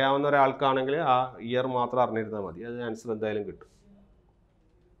വാല്യൂ അറിയാവുന്ന ഒരാൾക്കാണെങ്കിൽ ആ ഇയർ മാത്രം അറിഞ്ഞിരുന്നാൽ മതി. അത് ആൻസർ എന്തായാലും കിട്ടും.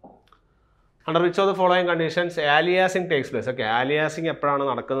 Under which of the following conditions ആലിയാസിംഗ് takes place? Okay, ആലിയാസിംഗ് എപ്പോഴാണ്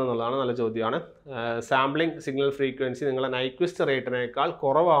നടക്കുന്നത് എന്നുള്ളതാണ് നല്ല ചോദ്യമാണ്. സാമ്പിളിംഗ് സിഗ്നൽ ഫ്രീക്വൻസി നിങ്ങളുടെ നൈക്വിസ്റ്റ് റേറ്റിനേക്കാൾ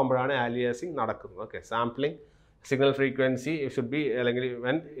കുറവാകുമ്പോഴാണ് ആലിയാസിംഗ് നടക്കുന്നത്. Okay, sampling signal frequency should be അല്ലെങ്കിൽ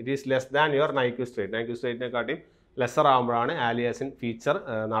when it is less than your Nyquist rate. Nyquist റേറ്റിനെക്കാട്ടിയും lesser ആകുമ്പോഴാണ് ആലിയാസിംഗ് ഫീച്ചർ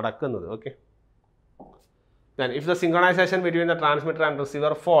നടക്കുന്നത്. Okay, Then if the synchronization between the transmitter and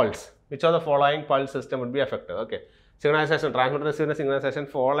receiver faults, which of the following pulse system would be affected? Okay. Synchronization, transmitter receiver synchronization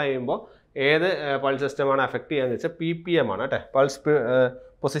fall ചെയ്യുമ്പോൾ ഏത് pulse സിസ്റ്റമാണ് affect ചെയ്യുന്നത് വെച്ചാൽ PPM ആണ് കേട്ടോ, pulse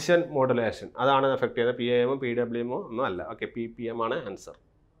position modulation, അതാണ് affect ചെയ്യുന്നത്. PAM PWM ഒന്നും അല്ല. ഓക്കെ, PPM ആണ് ആൻസർ.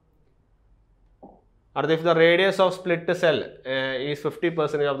 അടുത്ത, if the radius of split cell is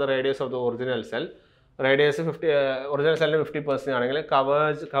 50% of the radius of the original cell, radius 50 original cell 50% ആണെങ്കിൽ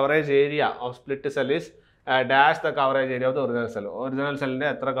coverage area of split cell is dash the coverage area of the original cell. Original cellന്റെ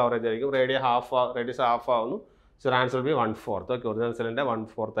എത്ര coverage ആയിരിക്കും? Radius half ആവുന്നു. So answer will be 1/4. Okay, original cellന്റെ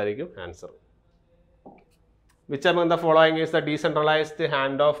 1/4 ആയിരിക്കും answer. Which among the following is the decentralized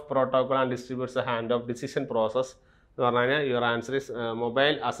handoff protocol and distributes the handoff decision process? എന്ന് പറഞ്ഞു കഴിഞ്ഞാൽ your answer is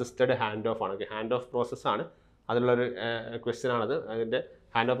mobile assisted handoff ആണ്. Okay, hand of process ആണ്, അതിലുള്ളൊരു question ആണത്. അതിൻ്റെ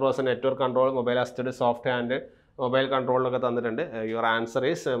hand of process network control, mobile assisted, soft hand, mobile കൺട്രോളിലൊക്കെ തന്നിട്ടുണ്ട്. Your answer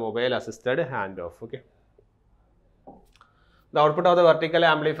is mobile assisted hand of. Okay. The output of the vertical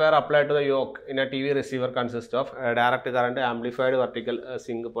amplifier applied to the yoke in a TV receiver consists of direct current, amplified vertical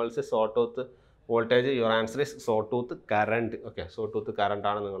sync pulse, sawtooth voltage. Your answer is sawtooth current. Okay, sawtooth current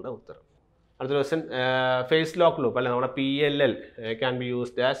ആണ് നിങ്ങളുടെ ഉത്തരം. അടുത്ത question, face lock loop അല്ലെ നമ്മുടെ PLL can be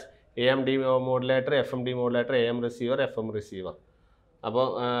used as AM demodulator, FM demodulator, AM receiver, FM receiver. അപ്പോൾ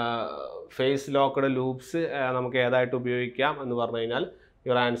face locked loops നമുക്ക് ഏതായിട്ട് ഉപയോഗിക്കാം എന്ന് പറഞ്ഞു കഴിഞ്ഞാൽ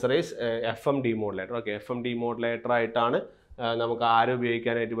your answer is FM demodulator. Okay, FM demodulator ആയിട്ടാണ് നമുക്ക് ആരും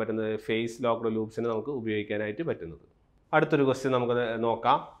ഉപയോഗിക്കാനായിട്ട് പറ്റുന്നത്, ഫേസ് ലോക്ക്ഡ് ലൂപ്സിന് നമുക്ക് ഉപയോഗിക്കാനായിട്ട് പറ്റുന്നത്. അടുത്തൊരു ക്വസ്റ്റ്യൻ നമുക്ക്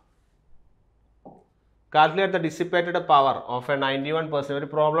നോക്കാം. Calculate the dissipated power of A 91%, ഒരു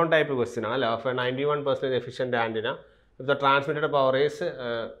പ്രോബ്ലം ടൈപ്പ് ക്വസ്റ്റ്യൻ ആണ് അല്ലേ, of A 91% efficient antenna if the transmitted power is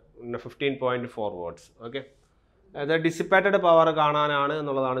 15.4 watts. Okay, അത് ഡിസിപ്പേറ്റഡ് പവർ കാണാനാണ്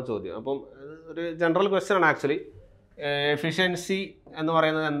എന്നുള്ളതാണ് ചോദ്യം. അപ്പം ഒരു ജനറൽ ക്വസ്റ്റ്യൻ ആണ് ആക്ച്വലി. എഫിഷ്യൻസി എന്ന്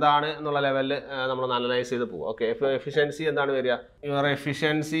പറയുന്നത് എന്താണ് എന്നുള്ള ലെവലിൽ നമ്മൾ അനലൈസ് ചെയ്ത് പോകും. ഓക്കെ, എഫിഷ്യൻസി എന്താണ് വരിക? Your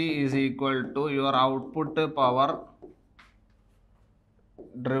efficiency is equal to your output power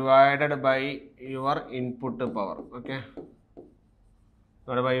divided by your input power. Okay,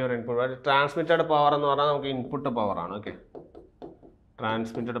 by your input power. Transmitted power എന്ന് പറഞ്ഞാൽ നമുക്ക് ഇൻപുട്ട് പവറാണ്. ഓക്കെ,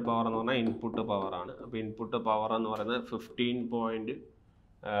 ട്രാൻസ്മിറ്റഡ് പവർ എന്ന് പറഞ്ഞാൽ ഇൻപുട്ട് പവറാണ്. അപ്പോൾ ഇൻപുട്ട് പവർ എന്ന് പറയുന്നത്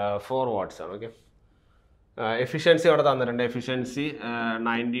 15.4 watts ആണ്. ഓക്കെ, എഫിഷ്യൻസി അവിടെ തന്നിട്ടുണ്ട്. എഫിഷ്യൻസി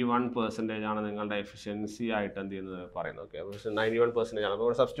 91% ആണ് നിങ്ങളുടെ എഫിഷ്യൻസി ആയിട്ട് എന്ത് ചെയ്യുന്നത് പറയുന്നത്. ഓക്കെ, 91% ആണ്.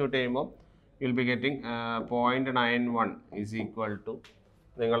 അപ്പോൾ സബ്സ്റ്റിറ്റ്യൂട്ട് ചെയ്യുമ്പോൾ you will be getting 0.91 is equal to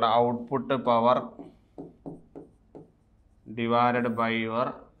നിങ്ങളുടെ output power divided by your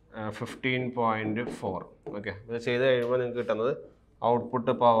 15.4. Okay, ഇത് ചെയ്ത് കഴിയുമ്പോൾ നിങ്ങൾക്ക് കിട്ടുന്നത്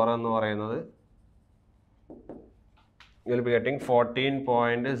ഔട്ട്പുട്ട് പവർ എന്ന് പറയുന്നത് യു വിൽ ബി ഗെറ്റിംഗ്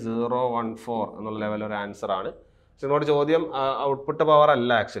 14.014 എന്നുള്ള ലെവൽ ഒരു ആൻസർ ആണ്. പക്ഷെ നിങ്ങളുടെ ചോദ്യം ഔട്ട്പുട്ട് പവർ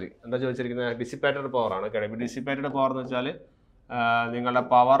അല്ല ആക്ച്വലി. എന്താ ചോദിച്ചിരിക്കുന്നത്? ഡിസിപ്പേറ്റഡ് പവർ ആണ്. ഓക്കെ, ഡിസിപ്പേറ്റഡ് പവർ എന്ന് വെച്ചാൽ നിങ്ങളുടെ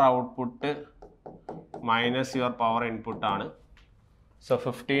power output minus your power input ആണ്. So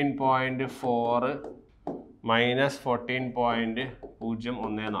 15.4 minus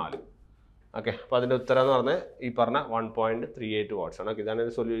 14.014. ഓക്കെ, അപ്പോൾ അതിൻ്റെ ഉത്തരം എന്ന് പറഞ്ഞാൽ ഈ പറഞ്ഞ 1.38 watts ആണ്. ഓക്കെ, ഇതാണ്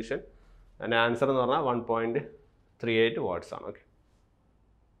ഒരു സൊല്യൂഷൻ. അതിൻ്റെ ആൻസർ എന്ന് പറഞ്ഞാൽ 1.38 watts ആണ്. ഓക്കെ,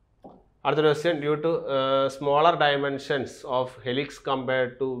 അടുത്തൊരു question. Due to smaller dimensions of helix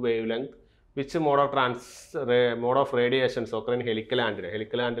compared to wave length which mode of radiations occur in helical antenna?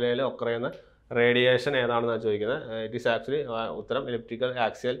 Helical ആൻറ്റിനയിൽ occur ചെയ്യുന്ന റേഡിയേഷൻ ഏതാണെന്നാണ് ചോദിക്കുന്നത്. ഇറ്റ് ഈസ് ആക്ച്വലി ഉത്തരം എലിപ്റ്റിക്കൽ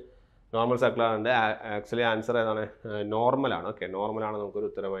ആക്സിയൽ നോർമൽ സർക്കുലർ ഉണ്ട്. Actually answer ഏതാണ്? നോർമലാണ്. Okay, നോർമലാണ് നമുക്കൊരു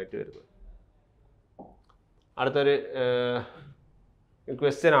ഉത്തരമായിട്ട് വരുന്നത്. അടുത്തൊരു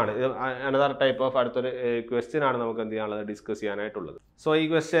ക്വസ്റ്റ്യൻ ആണ്. ഇത് അനദർ ടൈപ്പ് ഓഫ് അടുത്തൊരു ക്വസ്റ്റ്യൻ ആണ് നമുക്ക് എന്ത് ചെയ്യാനുള്ളത്, ഡിസ്കസ് ചെയ്യാനായിട്ടുള്ളത്. സോ ഈ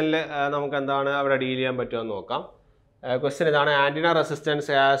ക്വസ്റ്റ്യനിൽ നമുക്ക് എന്താണ് അവിടെ ഡീൽ ചെയ്യാൻ പറ്റുമെന്ന് നോക്കാം. ക്വസ്റ്റ്യൻ ഇതാണ്. Antenna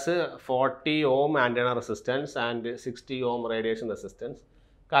resistance as 40 ohm antenna resistance and 60 ohm radiation resistance.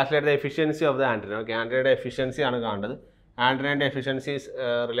 Calculate the efficiency of the antenna. Okay, ആൻറ്റിനയുടെ efficiency ആണ് കാണേണ്ടത്. ആൻറ്റിനയുടെ efficiency is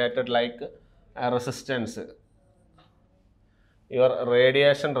related like resistance, your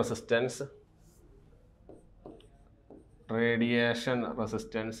radiation resistance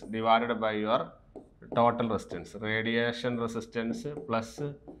divided by your total resistance. Radiation resistance plus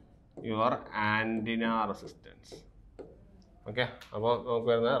your antenna resistance. Okay, അപ്പോൾ നമുക്ക്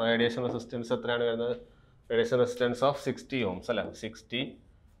വരുന്നത് radiation resistance എത്രയാണ് വരുന്നത്? Radiation resistance of 60 ohms അല്ല, 60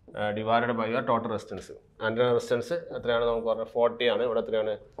 divided by your total resistance. Antenna resistance എത്രയാണ് നമുക്ക് പറഞ്ഞത്? 40 ആണ്. ഇവിടെ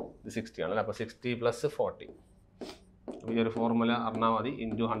എത്രയാണ്? ഇത് 60 ആണ് അല്ലേ. അപ്പോൾ 60 + 40. അപ്പോൾ ഈ ഒരു ഫോർമുല അറിഞ്ഞാൽ മതി.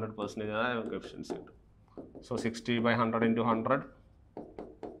 ഇൻറ്റു 100% നമുക്ക് എഫിഷ്യൻസി കിട്ടും. So 60 by 100 into 100,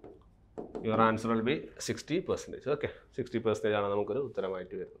 your answer will be 60%. Okay, 60% ആണ് നമുക്കൊരു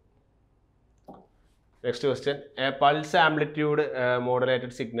ഉത്തരമായിട്ട് വരുന്നത്. Next question, a pulse amplitude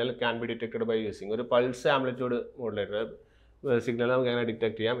modulated signal can be detected by using ഒരു pulse amplitude modulated signal നമുക്ക് എങ്ങനെ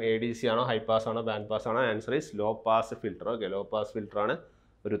ഡിറ്റക്ട് ചെയ്യാം? ADC ആണോ, ഹൈ പാസ് ആണോ, ബാൻഡ് പാസ് ആണോ? Answer is low pass filter. Okay, low pass filter ആണ്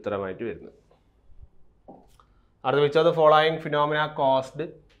ഒരു ഉത്തരമായിട്ട് വരുന്നത്. അടുത്ത, which of the following phenomena caused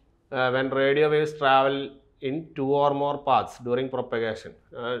when radio waves travel in 2 or more paths during propagation?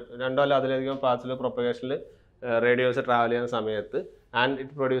 രണ്ടോ അല്ല അതിലധികം പാത്സിൽ പ്രൊപ്പഗേഷനിൽ റേഡിയോസ് ട്രാവൽ ചെയ്യുന്ന സമയത്ത് and it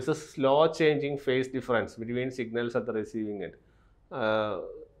produces slow changing phase difference between signals at the receiving end.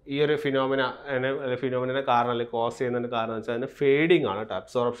 ഈ ഒരു ഫിനോമിനെ കാരണം അല്ലെങ്കിൽ cos ചെയ്യുന്നതിന് കാരണം വെച്ചാൽ അതിന് ഫേഡിങ് ആണ് കേട്ടോ.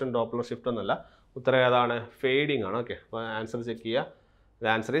 അബ്സോർപ്ഷൻ ഡോപ്ലർ ഷിഫ്റ്റ് എന്നല്ല, ഉത്തരം ഏതാണ്? ഫേഡിങ് ആണ്. ഓക്കെ, അപ്പോൾ ആൻസർ ചെക്ക് ചെയ്യുക.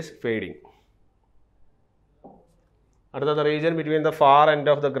 The answer is fading. അടുത്തത്, region between the far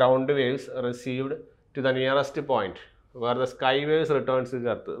end of the ground waves received to the nearest point where the sky waves returns to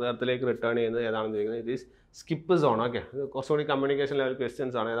earth. എർത്തിലേക്ക് return ചെയ്യുന്നത് ഏതാണെന്ന് ചോദിക്കുന്നത്? It is skip zone. Okay, കുറച്ചുകൂടി communication level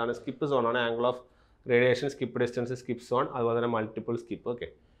questions ആണ്. ഏതാണ്? Skip zone ആണ്. Angle of radiation, skip distance, skip zone, അതുപോലെ തന്നെ multiple skip. Okay,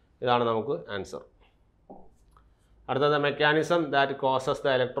 ഇതാണ് നമുക്ക് ആൻസർ. അടുത്തത്, mechanism that causes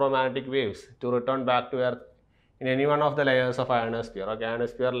the electromagnetic waves to return back to earth in any one of the layers of ionosphere. Okay,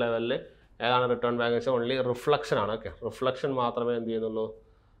 ionosphere ലെവലിൽ ഏതാണ് return back വെച്ചാൽ only reflection ആണ്. Okay, reflection മാത്രമേ എന്ത് ചെയ്യുന്നുള്ളൂ?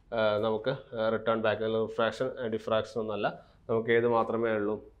 നമുക്ക് റിട്ടേൺ ബാക്ക്. റിഫ്രാക്ഷൻ ഡിഫ്രാക്ഷൻ ഒന്നല്ല, നമുക്ക് ഏത് മാത്രമേ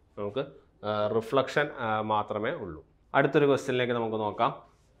ഉള്ളൂ? നമുക്ക് റിഫ്ലക്ഷൻ മാത്രമേ ഉള്ളൂ. അടുത്തൊരു ക്വസ്റ്റ്യനിലേക്ക് നമുക്ക് നോക്കാം.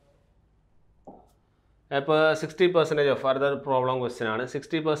 ഇപ്പോൾ 60% ഓഫ് അടുത്തൊരു പ്രോബ്ലം ക്വസ്റ്റ്യൻ ആണ്.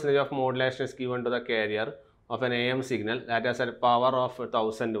 60% of modulation is given to the carrier of N AM signal that has A power of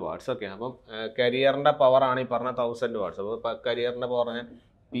 1000 watts. Okay, അപ്പം കരിയറിൻ്റെ പവറാണ് ഈ പറഞ്ഞ 1000 വാട്ട്സ്. അപ്പോൾ കരിയറിൻ്റെ പവർ ഞാൻ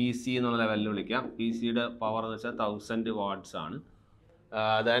PC എന്നുള്ള ലെവലിൽ വിളിക്കാം. PCയുടെ പവർ എന്ന് വെച്ചാൽ 1000 വാട്ട്സ് ആണ്.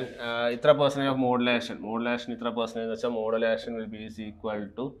 ദെൻ ഇത്ര പെർസെൻറ്റേജ് ഓഫ് മോഡുലേഷൻ ഇത്ര പെർസെൻറ്റേജ് എന്ന് വെച്ചാൽ modulation will be is equal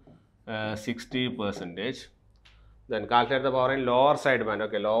to 60%. Then calculate the power in lower side band.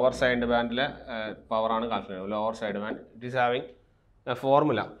 Okay, lower side band power ആണ് calculate. Lower side band, it is having a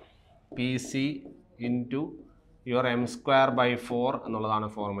formula PC into your m square by 4 എന്നുള്ളതാണ്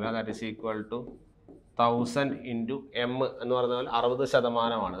formula. That is equal to 1000 into m എന്ന് പറഞ്ഞാൽ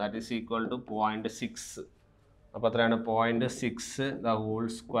 60% that is equal to 0.6. അപ്പോൾ എത്രയാണ്? 0.6 the whole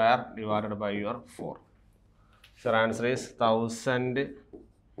square divided by your 4. So answer is 1000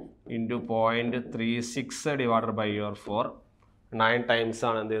 into 0.36 divided by your 4. 9 times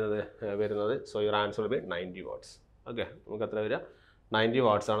ആണ് എന്ത് ചെയ്യുന്നത് വരുന്നത്. So your answer will be 90 watts. Okay, നമുക്ക് എത്ര വരിക? 90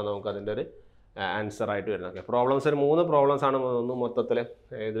 വാട്ട്സ് ആണ് നമുക്ക് അതിൻ്റെ ഒരു ആൻസർ ആയിട്ട് വരുന്നത്. ഓക്കെ, പ്രോബ്ലംസ് ഒരു 3 പ്രോബ്ലംസ് ആണ് മൊത്തത്തിൽ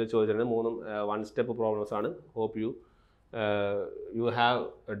ഇതിൽ ചോദിച്ചിട്ടുണ്ട്. 3 1 സ്റ്റെപ്പ് പ്രോബ്ലംസ് ആണ്. Hope you have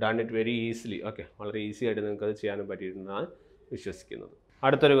done it very easily. Okay, വളരെ ഈസി ആയിട്ട് നിങ്ങൾക്ക് അത് ചെയ്യാനും പറ്റിയിട്ടുണ്ടെന്നാണ് വിശ്വസിക്കുന്നത്.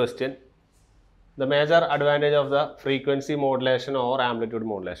 അടുത്തൊരു question, the major advantage of the frequency modulation or amplitude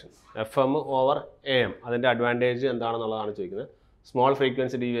modulation, FM over AM, അതിൻ്റെ അഡ്വാൻറ്റേജ് എന്താണെന്നുള്ളതാണ് ചോദിക്കുന്നത്. Small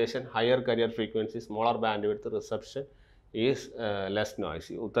frequency deviation, higher career frequency, smaller band width, reception is less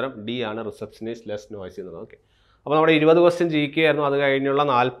noisy. ഉത്തരം ഡി ആണ്, റിസപ്ഷൻ ഈസ് ലെസ് നോയ്സി എന്നുള്ളത്. Okay, അപ്പോൾ നമ്മുടെ 20 question GK ആയിരുന്നു. അത് കഴിഞ്ഞുള്ള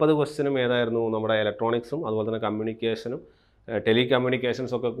 40 ക്വസ്റ്റ്യനും ഏതായിരുന്നു? നമ്മുടെ ഇലക്ട്രോണിക്സും അതുപോലെ തന്നെ കമ്മ്യൂണിക്കേഷനും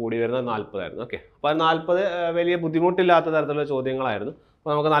ടെലികമ്മ്യൂണിക്കേഷൻസ് ഒക്കെ കൂടി വരുന്നത് 40 ആയിരുന്നു. ഓക്കെ, അപ്പോൾ 40 വലിയ ബുദ്ധിമുട്ടില്ലാത്ത തരത്തിലുള്ള ചോദ്യങ്ങളായിരുന്നു.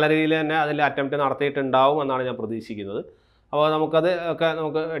 അപ്പോൾ നമുക്ക് നല്ല രീതിയിൽ തന്നെ അതിൽ അറ്റംപ്റ്റ് നടത്തിയിട്ടുണ്ടാവും എന്നാണ് ഞാൻ പ്രതീക്ഷിക്കുന്നത്. അപ്പോൾ നമുക്കത് ഒക്കെ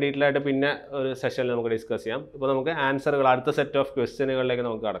നമുക്ക് ഡീറ്റെയിൽ ആയിട്ട് പിന്നെ ഒരു സെഷനിൽ നമുക്ക് ഡിസ്കസ് ചെയ്യാം. ഇപ്പോൾ നമുക്ക് ആൻസറുകൾ അടുത്ത സെറ്റ് ഓഫ് ക്വസ്റ്റ്യനുകളിലേക്ക്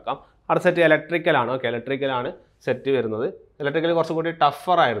നമുക്ക് കടക്കാം. അടുത്ത സെറ്റ് ഇലക്ട്രിക്കലാണ്. ഓക്കെ, ഇലക്ട്രിക്കലാണ് സെറ്റ് വരുന്നത്. ഇലക്ട്രിക്കൽ കുറച്ചുകൂടി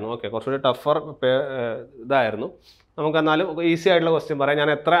ടഫർ ആയിരുന്നു. ഓക്കെ, കുറച്ചുകൂടി ടഫർ ഇതായിരുന്നു. നമുക്ക് എന്നാലും ഈസി ആയിട്ടുള്ള ക്വസ്റ്റ്യൻ പറയാം.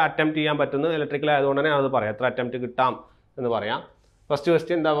 ഞാൻ എത്ര അറ്റംപ്റ്റ് ചെയ്യാൻ പറ്റുന്നു ഇലക്ട്രിക്കൽ ആയതുകൊണ്ട് തന്നെ അത് പറയാം, എത്ര അറ്റംപ്റ്റ് കിട്ടാം എന്ന് പറയാം. First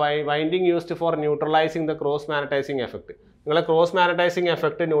question, the winding used for neutralising the cross magnetizing effect. നിങ്ങളെ ക്രോസ് മാഗ്നറ്റൈസിങ്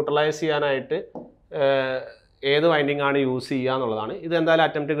എഫക്റ്റ് ന്യൂട്രലൈസ് ചെയ്യാനായിട്ട് ഏത് വൈൻഡിങ് ആണ് യൂസ് ചെയ്യുക എന്നുള്ളതാണ്. ഇത് എന്തായാലും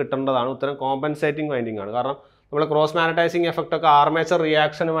അറ്റംപ്റ്റ് കിട്ടേണ്ടതാണ്. ഉത്തരം കോമ്പൻസേറ്റിംഗ് വൈൻഡിങ് ആണ്. കാരണം നമ്മൾ ക്രോസ് മാഗ്നറ്റൈസിങ് എഫക്റ്റ് ഒക്കെ ആർമേച്ചർ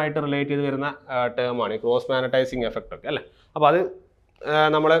റിയാക്ഷനുമായിട്ട് റിലേറ്റ് ചെയ്ത് വരുന്ന ടേമാണ് ഈ ക്രോസ് മാഗ്നറ്റൈസിങ് എഫക്റ്റ് ഒക്കെ അല്ലേ. അപ്പോൾ അത്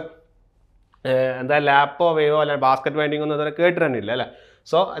നമ്മൾ എന്താ ലാപ്പോ വേവോ അല്ലെങ്കിൽ ബാസ്ക്കറ്റ് വൈൻഡിങ് ഒന്നും ഇതുവരെ കേട്ടിരുന്നില്ല അല്ലേ.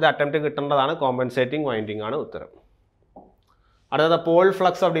 സോ അത് അറ്റംപ്റ്റ് കിട്ടേണ്ടതാണ്. കോമ്പൻസേറ്റിംഗ് വൈൻഡിങ് ആണ് ഉത്തരം. അടുത്തത് Paul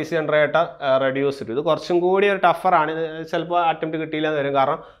flux of DC generator reduced. ഇത് കുറച്ചും കൂടി ഒരു ടഫറാണ്. ചിലപ്പോൾ അറ്റംപ്റ്റ് കിട്ടിയില്ല എന്ന് വരും.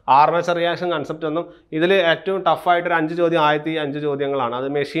 കാരണം ആർമേച്ചർ റിയാക്ഷൻ കൺസെപ്റ്റ് ഒന്നും ഇതിൽ ഏറ്റവും ടഫായിട്ടൊരു 5 ചോദ്യം 5 ചോദ്യങ്ങളാണ്. അത്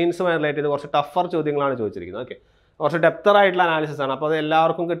മെഷീൻസുമായി റിലേറ്റ് ചെയ്ത് കുറച്ച് ടഫർ ചോദ്യങ്ങളാണ് ചോദിച്ചിരിക്കുന്നത്. ഓക്കെ, കുറച്ച് ഡെപ്തർ ആയിട്ടുള്ള അനാലിസിസ് ആണ്. അപ്പോൾ അത്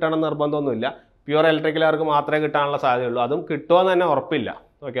എല്ലാവർക്കും കിട്ടണം നിർബന്ധമൊന്നുമില്ല. പ്യുവർ ഇലക്ട്രിക്കലുകാർക്ക് മാത്രമേ കിട്ടാനുള്ള സാധ്യതയുള്ളൂ. അതും കിട്ടുമെന്ന് തന്നെ ഉറപ്പില്ല.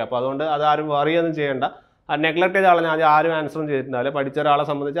 ഓക്കെ, അപ്പോൾ അതുകൊണ്ട് അത് ആരും വറിയൊന്നും ചെയ്യേണ്ട. നെഗ്ലക്ട് ചെയ്ത ആളെ ആദ്യം ആരും ആൻസറും ചെയ്തിട്ടുണ്ടാവില്ല. പഠിച്ച ഒരാളെ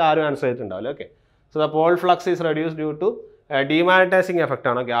സംബന്ധിച്ച് ആരും answer ചെയ്തിട്ടുണ്ടാവില്ല. Okay, so the Paul flux is reduce due to ഡീമാഗ്നറ്റൈസിങ് effect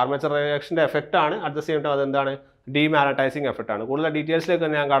ആണ്. ഓക്കെ, ആർമേച്ചർ റിയാക്ഷൻ്റെ എഫക്റ്റ് ആണ്. അറ്റ് ദ സെയിം ടൈം അതെന്താണ്? ഡീമാഗ്നറ്റൈസിങ് എഫക്റ്റ് ആണ്. കൂടുതൽ ഡീറ്റെയിൽസിലേക്ക്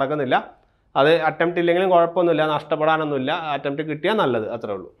ഞാൻ കടക്കുന്നില്ല. അത് അറ്റംപ്റ്റ് ഇല്ലെങ്കിലും കുഴപ്പമൊന്നുമില്ല, നഷ്ടപ്പെടാനൊന്നുമില്ല. അറ്റംപ്റ്റ് കിട്ടിയാൽ നല്ലത്,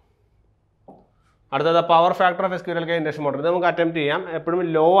 അത്രേ ഉള്ളൂ. അടുത്തത് power factor of squirrel cage induction motor. ഇത് നമുക്ക് അറ്റംപ്റ്റ് ചെയ്യാം. എപ്പോഴും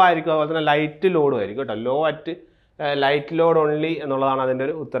ലോ ആയിരിക്കും, അതുപോലെ തന്നെ ലൈറ്റ് ലോഡും ആയിരിക്കും കേട്ടോ. Law at light load only എന്നുള്ളതാണ് അതിൻ്റെ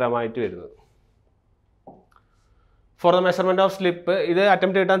ഒരു ഉത്തരമായിട്ട് വരുന്നത്. For the measurement of slip, ഇത്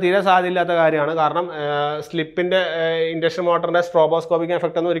അറ്റംപ്റ്റ് കിട്ടാൻ തീരെ സാധ്യതയില്ലാത്ത കാര്യമാണ്. കാരണം സ്ലിപ്പിൻ്റെ ഇൻഡക്ഷൻ മോട്ടറിൻ്റെ സ്ട്രോബോസ്കോപ്പിക്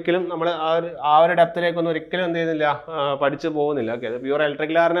എഫക്റ്റ് ഒന്നും ഒരിക്കലും നമ്മൾ ആ ഒരു ഡെപ്തിലേക്കൊന്നും ഒരിക്കലും എന്ത് ചെയ്യുന്നില്ല, പഠിച്ചു പോകുന്നില്ല. ഓക്കെ, അത് പ്യൂർ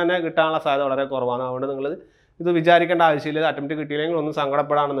ഇലക്ട്രിക്കലാറിന് തന്നെ കിട്ടാനുള്ള സാധ്യത വളരെ കുറവാണ്. അതുകൊണ്ട് നിങ്ങൾ ഇത് വിചാരിക്കേണ്ട ആവശ്യമില്ല. അറ്റംപ്റ്റ് കിട്ടിയില്ലെങ്കിൽ ഒന്നും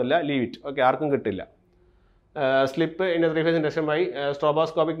സങ്കടപ്പെടാനൊന്നുമില്ല, ലീവ് ഇറ്റ്. ഓക്കെ, ആർക്കും കിട്ടില്ല. Slip in three phase induction by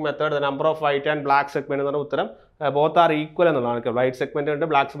സ്ട്രോബോസ്കോപ്പിക് method, the number of white and black segment എന്ന് പറഞ്ഞ ഉത്തരം ബോത്ത് ആർ ഈക്വൽ എന്നുള്ളതാണ്. വൈറ്റ് സെഗ്മെന്റ് ഉണ്ട്,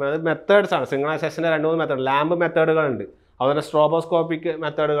 ബ്ലാക്ക് സെഗ്മെന്റ്. അത് മെത്തേഡ്സ് ആണ്. സിഗ്നലൈസേഷൻ്റെ 2-3 മെത്തേഡ്. ലാമ്പ് മെത്തേഡുകളുണ്ട്, അതുപോലെ സ്ട്രോബോസ്കോപ്പിക്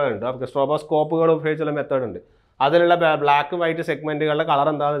മെത്തേഡുകളുണ്ട്, അവർക്ക് സ്ട്രോബോസ്കോപ്പുകൾ ഉപയോഗിച്ചുള്ള മെത്തേഡ് ഉണ്ട്. അതിലുള്ള ബ്ലാക്ക് വൈറ്റ് സെഗ്മെന്റുകളുടെ കളർ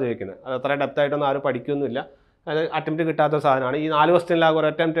എന്താണെന്ന് ചോദിക്കുന്നത്. അത് അത്ര ഡെപ്ത് ആയിട്ടൊന്നും ആരും പഠിക്കുന്നില്ല. അത് അറ്റംപ്റ്റ് കിട്ടാത്ത സാധനമാണ്. ഈ 4 ക്വസ്റ്റ്യനിലാകെ ഒരു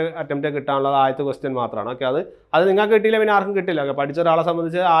അറ്റംപ്റ്റ് കിട്ടാനുള്ളത് ആദ്യത്തെ ക്വസ്റ്റ്യൻ മാത്രമാണ്. ഓക്കെ, അത് നിങ്ങൾക്ക് കിട്ടിയില്ല, പിന്നെ ആർക്കും കിട്ടില്ല. ഓക്കെ, പഠിച്ച ഒരാളെ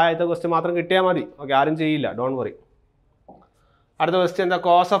സംബന്ധിച്ച് ആദ്യത്തെ ക്വസ്റ്റ്യൻ മാത്രം കിട്ടിയാൽ മതി. ഓക്കെ, ആരും ചെയ്യില്ല, ഡോണ്ട് വറി. അടുത്ത ക്വസ്റ്റ്യൻ എന്താ,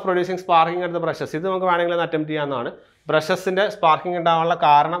 cos of producing sparking at the brushes. ഇത് നമുക്ക് വേണമെങ്കിൽ ഒന്ന് അറ്റംപ്റ്റ് ചെയ്യാവുന്നതാണ്. ബ്രഷസിൻ്റെ സ്പാർക്കിംഗ് ഉണ്ടാകാനുള്ള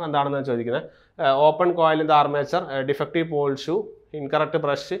കാരണം എന്താണെന്ന് ചോദിക്കുന്നത്. Open coil in the armature, defective Paul shoe, incorrect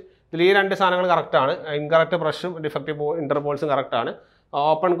brush. ഇതിൽ ഈ 2 സാധനങ്ങൾ കറക്റ്റാണ്. ഇൻകറക്റ്റ് ബ്രഷും ഡിഫക്റ്റീവ് ഇന്റർപോൾസും കറക്റ്റാണ്.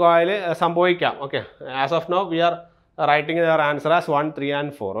 ഓപ്പൺ കോയിൽ സംഭവിക്കാം. Okay, as of no V are writing there answer as 1, 3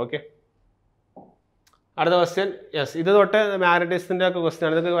 and 4. Okay, അടുത്ത ക്വസ്റ്റ്യൻ. യെസ്, ഇത് തൊട്ട് മാഗ്നറ്റിസത്തിൻ്റെ ഒക്കെ ക്വസ്റ്റ്യൻ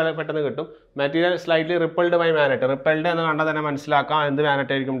ആണ്. ഇതൊക്കെ പെട്ടെന്ന് കിട്ടും. Material slightly റിപ്പിൾഡ് by magnet. റിപ്പിൾഡ് എന്ന് കണ്ടാൽ തന്നെ മനസ്സിലാക്കാം എന്ത്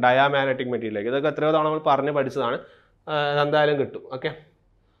മാഗ്നറ്റ് ആയിരിക്കും, ഡയാമാഗ്നറ്റിക് മെറ്റീരിയൽ. ഇതൊക്കെ എത്രയോ തവണ നമ്മൾ പറഞ്ഞ് പഠിച്ചതാണ്. എന്തായാലും കിട്ടും. ഓക്കെ,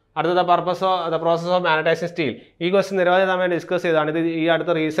 അടുത്തത് the process of magnetizing steel. ഈ ക്വസ്റ്റ്യൻ നിരവധി തവണ ഡിസ്കസ് ചെയ്തതാണ്. ഇത് ഈ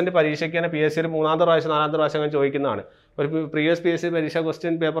അടുത്ത റീസെൻറ്റ് പരീക്ഷയ്ക്ക് തന്നെ PSC 3-ാമത്തെ പ്രാവശ്യം 4-ാമത്തെ പ്രാവശ്യം അങ്ങനെ ചോദിക്കുന്നതാണ്. ഒരു പ്രീവിയസ് PSC പരീക്ഷ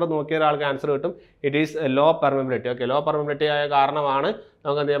ക്വസ്റ്റ്യൻ പേപ്പർ നോക്കിയ ഒരാൾക്ക് ആൻസർ കിട്ടും. It is law permeability. Okay, law permeability ആയ കാരണമാണ്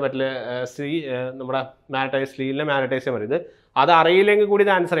നമുക്ക് എന്ത് ചെയ്യാൻ പറ്റില്ല, നമ്മുടെ സ്റ്റീലിനെ മാഗ്നറ്റൈസ് ചെയ്യാൻ പറ്റും. അത് അറിയില്ലെങ്കിൽ കൂടി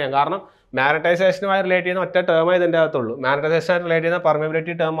ഇത് ആൻസർ ചെയ്യാം. കാരണം മാഗ്നറ്റൈസേഷനുമായി റിലേറ്റ് ചെയ്യുന്ന ഒറ്റ ടേമേ ഇതിൻ്റെ അകത്തുള്ളൂ. മാഗ്നറ്റൈസേഷനുമായി റിലേറ്റ് ചെയ്യുന്ന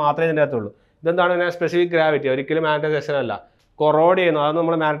പെർമിബിലിറ്റി ടേം മാത്രമേ ഇതിൻ്റെ അകത്തുള്ളൂ. ഇതെന്താണ് പിന്നെ സ്പെസിഫിക് ഗ്രാവിറ്റി, ഒരിക്കലും മാഗ്നറ്റൈസേഷൻ അല്ല. കൊറോഡ് ചെയ്യുന്നു, അതൊന്നും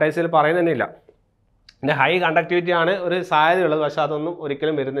നമ്മൾ മാഗ്നറ്റൈസിൽ പറയുന്നില്ല. പിന്നെ ഹൈ കണ്ടക്ടിവിറ്റി ആണ് ഒരു സാധ്യതയുള്ളത്, പക്ഷേ അതൊന്നും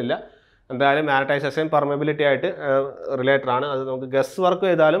ഒരിക്കലും വരുന്നില്ല. എന്തായാലും മാഗ്നറ്റൈസേഷൻ പെർമിബിലിറ്റി ആയിട്ട് റിലേറ്റഡ് ആണ്. അത് നമുക്ക് ഗസ് വർക്ക്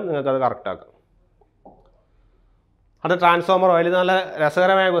ചെയ്താലും നിങ്ങൾക്കത് കറക്റ്റ് ആക്കാം. അത് ട്രാൻസ്ഫോമർ ഓയിൽ. നല്ല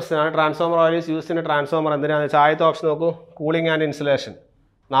രസകരമായ ക്വസ്റ്റ്യൻ ആണ്. Transformer oil is used in transformer. എന്തിനാണ് വെച്ചാൽ ആദ്യത്തെ ഓപ്ഷൻ നോക്കൂ, കൂളിംഗ് ആൻഡ് ഇൻസുലേഷൻ.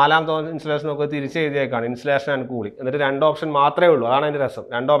 4-ാമത്തെ ഇൻസുലേഷൻ നോക്കൂ, തിരിച്ച് എഴുതിയേക്കാണ്, ഇൻസുലേഷൻ ആൻഡ് കൂളിംഗ്. എന്നിട്ട് 2 ഓപ്ഷൻ മാത്രമേ ഉള്ളൂ. അതാണ് അതിൻ്റെ രസം,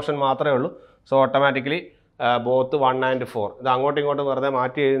 2 ഓപ്ഷൻ മാത്രമേ ഉള്ളൂ. So automatically both 1 and 4. ഇത് അങ്ങോട്ടും ഇങ്ങോട്ടും വെറുതെ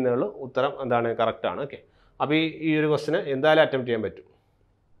മാറ്റി എഴുതുന്നേ ഉള്ളൂ. ഉത്തരം എന്താണ്, കറക്റ്റാണ്. ഓക്കെ, അപ്പോൾ ഈ ഒരു ക്വസ്റ്റിന് എന്തായാലും അറ്റംപ്റ്റ് ചെയ്യാൻ പറ്റും.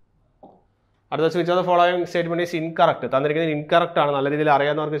 അടുത്ത which of the following statement is incorrect. തന്നിരിക്കുന്നത് ഇൻകറക്റ്റ് ആണ്. നല്ല രീതിയിൽ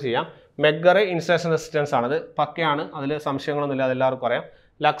അറിയാവുന്നവർക്ക് ചെയ്യാം. മെഗർ ഇൻസ്റ്റലേഷൻ റെസിസ്റ്റൻസ് ആണ്. അത് പക്കയാണ്, അതിൽ സംശയങ്ങളൊന്നുമില്ല, അതെല്ലാവർക്കും അറിയാം.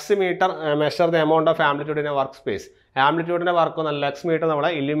 Lux metre measure the amount of amplitude in A work space. ആംപ്ലിറ്റ്യൂഡിൻ്റെ work നല്ല ലക്സ് മീറ്റർ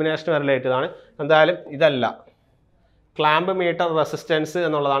നമ്മളെ ഇല്യൂമിനേഷൻ റിലേറ്റഡ് ആണ്. എന്തായാലും ഇതല്ല. ക്ലാമ്പ് മീറ്റർ റെസിസ്റ്റൻസ്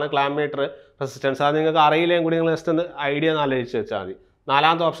എന്നുള്ളതാണ്. ക്ലാമ്പ് മീറ്റർ റെസിസ്റ്റൻസ് അത് നിങ്ങൾക്ക് അറിയില്ലെങ്കിൽ കൂടി നിങ്ങൾ ജസ്റ്റ് ഒന്ന് ഐഡിയ ഒന്ന് ആലോചിച്ച് വെച്ചാൽ മതി.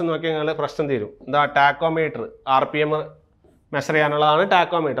 4-ാമത്തെ ഓപ്ഷൻ നോക്കിയാൽ നിങ്ങൾ പ്രശ്നം തീരും. എന്താ, ടാക്കോമീറ്റർ, RPM മെഷർ ചെയ്യാനുള്ളതാണ്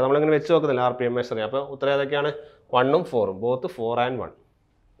ടാക്കോമീറ്റർ. നമ്മളിങ്ങനെ വെച്ച് നോക്കുന്നില്ല RPM മെഷർ ചെയ്യാം. അപ്പോൾ ഉത്തരം ഏതൊക്കെയാണ്, 1ഉം 4ഉം, ബോത്ത് 4 and 1.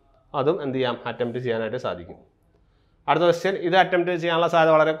 അതും എന്ത് ചെയ്യാം, അറ്റംപ്റ്റ് ചെയ്യാനായിട്ട് സാധിക്കും. അടുത്ത ക്വസ്റ്റ്യൻ. ഇത് അറ്റംപ്റ്റ് ചെയ്യാനുള്ള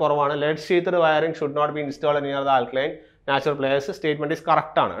സാധ്യത വളരെ കുറവാണ്. Lead sheathed wiring should not be installed near the alkaline natural place. Statement is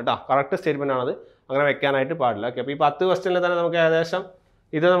correct ആണ് കേട്ടോ, കറക്റ്റ് സ്റ്റേറ്റ്മെന്റ് ആണത്. അങ്ങനെ വെക്കാനായിട്ട് പാടില്ല. ഓക്കെ, അപ്പോൾ ഈ 10 ക്വസ്റ്റ്യനിൽ തന്നെ നമുക്ക് ഏകദേശം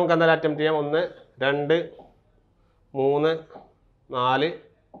ഇത് നമുക്ക് എന്തായാലും അറ്റംപ്റ്റ് ചെയ്യാം. 1, 2, 3, 4,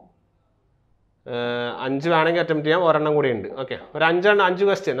 5 വേണമെങ്കിൽ അറ്റംപ്റ്റ് ചെയ്യാം. ഒരെണ്ണം കൂടി ഉണ്ട്. ഓക്കെ, ഒരു 5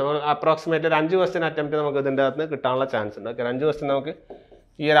 ക്വസ്റ്റ്യൻ നമ്മൾ അപ്രോക്സിമേറ്റ് ഒരു 5 ക്വസ്റ്റ്യൻ അറ്റംപ്റ്റ് നമുക്ക് ഇതിൻ്റെ അകത്ത് കിട്ടാനുള്ള ചാൻസ് ഉണ്ട്. ഓക്കെ, 5 ക്വസ്റ്റ്യൻ നമുക്ക്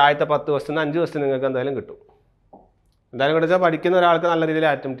ഈ ഒരു ആദ്യത്തെ 10 ക്വസ്റ്റ്യൻ 5 ക്വസ്റ്റ്യൻ നിങ്ങൾക്ക് എന്തായാലും കിട്ടും. എന്തായാലും കിട്ടിച്ചാൽ പഠിക്കുന്ന ഒരാൾക്ക് നല്ല രീതിയിൽ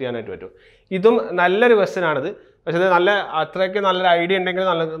അറ്റംപ്റ്റ് ചെയ്യാനായിട്ട് പറ്റും. ഇതും നല്ലൊരു ക്വസ്റ്റ്യൻ ആണിത്. പക്ഷേ ഇത് നല്ല അത്രയ്ക്ക് നല്ലൊരു ഐഡിയ ഉണ്ടെങ്കിൽ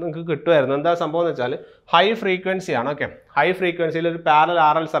നിങ്ങൾക്ക് കിട്ടുമായിരുന്നു. എന്താ സംഭവം എന്ന് വെച്ചാൽ ഹൈ ഫ്രീക്വൻസി ആണ്. ഓക്കെ, ഹൈ ഫ്രീക്വൻസിയിൽ ഒരു പാരലൽ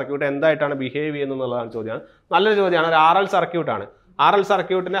RL സർക്യൂട്ട് എന്തായിട്ടാണ് ബിഹേവ് ചെയ്യുന്നത് എന്നുള്ളതാണ് ചോദ്യമാണ്. നല്ലൊരു ചോദ്യമാണ്. ഒരു RL സർക്യൂട്ടാണ്. RL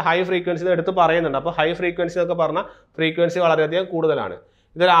സർക്യൂട്ടിൻ്റെ ഹൈ ഫ്രീക്വൻസി എടുത്ത് പറയുന്നുണ്ട്. അപ്പോൾ ഹൈ ഫ്രീക്വൻസി എന്നൊക്കെ പറഞ്ഞാൽ ഫ്രീക്വൻസി വളരെയധികം കൂടുതലാണ്.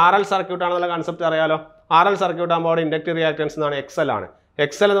 ഇതൊരു RL സർക്യൂട്ട് ആണെന്നുള്ള കൺസെപ്റ്റ് അറിയാലോ. RL സർക്യൂട്ട് ആകുമ്പോൾ അവിടെ ഇൻഡക്റ്റീവ് റിയാക്ടൻസ് എന്നാണ് XL ആണ്.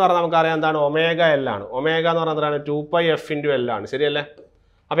 XL എന്ന് പറഞ്ഞാൽ നമുക്കറിയാം എന്താണ്, ω ആണ്. ω എന്ന് പറഞ്ഞാൽ എന്താണ്, 2πf × L ആണ്. ശരിയല്ലേ?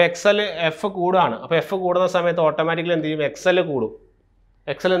 അപ്പോൾ F കൂടുകയാണ്. അപ്പോൾ F കൂടുന്ന സമയത്ത് ഓട്ടോമാറ്റിക്കലി എന്ത് ചെയ്യും, XL കൂടും.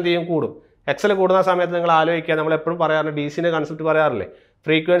 XL എന്ത് ചെയ്യും, കൂടും. XL കൂടുന്ന സമയത്ത് നിങ്ങൾ ആലോചിക്കുക, നമ്മൾ എപ്പോഴും പറയാറുണ്ട്, DC-ൻ്റെ കൺസെപ്റ്റ് പറയാറില്ലേ,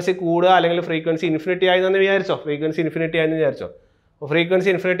 ഫ്രീക്വൻസി കൂടുക അല്ലെങ്കിൽ ഫ്രീക്വൻസി ഇൻഫിനിറ്റി ആയി എന്ന് വിചാരിച്ചോ, ഫ്രീക്വൻസി ഇൻഫിനിറ്റി ആയെന്ന് വിചാരിച്ചോ. ഫ്രീക്വൻസി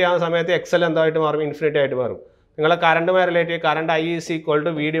ഇൻഫിനിറ്റി ആകുന്ന സമയത്ത് XL എന്തായിട്ട് മാറും, ഇൻഫിനിറ്റി ആയിട്ട് മാറും. നിങ്ങളെ കറണ്ടുമായി റിലേറ്റ് ചെയ്യുക, current I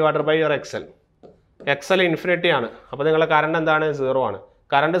 = V/your XL. XL infinity ആണ്. അപ്പോൾ നിങ്ങളുടെ കറണ്ട് എന്താണ്, 0 ആണ്.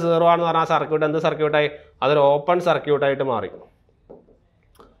 കറണ്ട് 0 ആണെന്ന് പറഞ്ഞാൽ സർക്യൂട്ട് എന്ത് സർക്യൂട്ടായി, അതൊരു ഓപ്പൺ സർക്യൂട്ടായിട്ട് മാറി.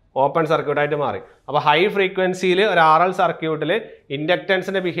 ഓപ്പൺ സർക്യൂട്ടായിട്ട് മാറി. അപ്പോൾ ഹൈ ഫ്രീക്വൻസിയിൽ ഒരു RL സർക്യൂട്ടിൽ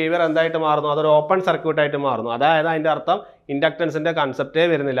ഇൻഡക്റ്റൻസിൻ്റെ ബിഹേവിയർ എന്തായിട്ട് മാറുന്നു? അതൊരു ഓപ്പൺ സർക്യൂട്ടായിട്ട് മാറുന്നു. അതായത് അതിൻ്റെ അർത്ഥം ഇൻഡക്റ്റൻസിൻ്റെ കൺസെപ്റ്റേ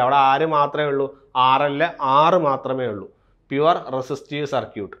വരുന്നില്ല. അവിടെ ആര് മാത്രമേ ഉള്ളൂ? RL 6 മാത്രമേ ഉള്ളൂ. പ്യുവർ റെസിസ്റ്റീവ്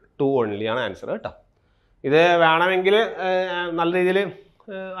സർക്യൂട്ട് 2 ഓൺലി ആണ് ആൻസർ കേട്ടോ. ഇത് വേണമെങ്കിൽ നല്ല രീതിയിൽ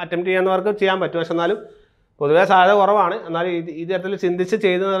അറ്റംപ്റ്റ് ചെയ്യുന്നവർക്ക് ചെയ്യാൻ പറ്റും. പക്ഷെ എന്നാലും പൊതുവേ സാധ്യത കുറവാണ്. എന്നാലും ഈ തരത്തിൽ ചിന്തിച്ച്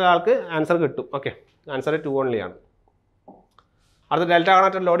ചെയ്യുന്ന ഒരാൾക്ക് ആൻസർ കിട്ടും. ഓക്കെ, ആൻസർ 2 ഓൺലി ആണ്. അടുത്ത delta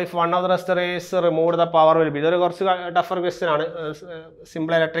connected load if one of the resistor is remove the power will be. ഇതൊരു കുറച്ച് ടഫർ ക്വസ്റ്റ്യൻ ആണ്.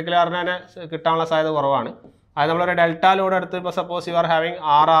 സിമ്പിൾ ഇലക്ട്രിക്കൽ പറഞ്ഞാൽ കിട്ടാനുള്ള സാധ്യത കുറവാണ്. അത് നമ്മളൊരു ഡെൽറ്റ ലോഡ് എടുത്ത് ഇപ്പോൾ suppose you are having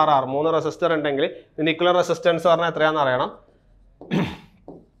RR 3 resistor ഉണ്ടെങ്കിൽ ഇതിൻ്റെ ഇക്വലർ റെസിസ്റ്റൻസ് പറഞ്ഞാൽ എത്രയാണെന്ന് അറിയണം.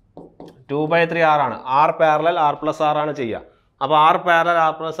 2/3 R ആണ്. R പാരലൽ R+R ആണ് ചെയ്യുക. അപ്പോൾ R പാരലൽ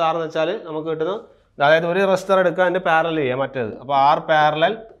R+R എന്ന് വെച്ചാൽ നമുക്ക് കിട്ടുന്നത്, അതായത് ഒരു റെസിസ്റ്റർ എടുക്കുക അതിൻ്റെ പാരലൽ ചെയ്യുക മറ്റേത്. അപ്പോൾ R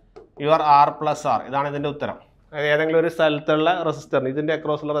പാരലൽ യുവർ R+R, ഇതാണ് ഇതിൻ്റെ ഉത്തരം. ഏതെങ്കിലും ഒരു സ്ഥലത്തുള്ള റെസിസ്റ്ററിന് ഇതിൻ്റെ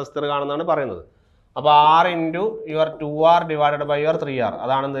അക്രോസുള്ള റെസിസ്റ്റർ കാണുന്നതാണ് പറയുന്നത്. അപ്പോൾ R into your 2R divided by your 3R,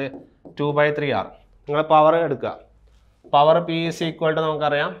 അതാണെന്ത് 2/3R. നിങ്ങൾ പവർ എടുക്കുക. Power P is equal to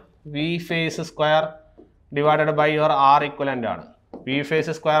നമുക്കറിയാം V face square divided by your R equivalent ആണ്. V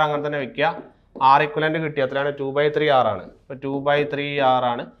ഫേസ് സ്ക്വയർ അങ്ങനെ തന്നെ വെക്കുക. R ഇക്വലൻ്റ് കിട്ടി എത്രയാണ്? 2/3R ആണ്. അപ്പോൾ 2/3R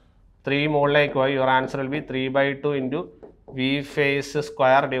ആണ്. 3 മുകളിലേക്ക് പോയി your answer will be 3/2 into V face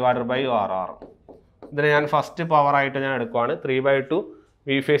square divided by RR. ഇതിന് ഞാൻ ഫസ്റ്റ് പവറായിട്ട് ഞാൻ എടുക്കുവാണ് 3/2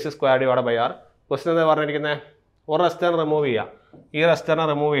 V face square divide by R. Question എന്താ പറഞ്ഞിരിക്കുന്നത്? ഒരു റെസിസ്റ്റർ റിമൂവ് ചെയ്യുക. ഈ റെസിസ്റ്ററിനെ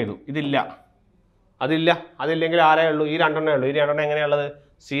റിമൂവ് ചെയ്തു. അതില്ലെങ്കിൽ ആരേ ഉള്ളൂ? ഈ രണ്ടെണ്ണേ ഉള്ളൂ. ഈ രണ്ടെണ്ണം എങ്ങനെയുള്ളത്?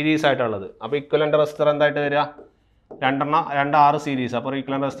 സീരീസ് ആയിട്ടുള്ളത്. അപ്പോൾ ഇക്വലൻ്റ് റെസിസ്റ്റർ എന്തായിട്ട് വരിക? 2 R സീരീസ്. അപ്പോൾ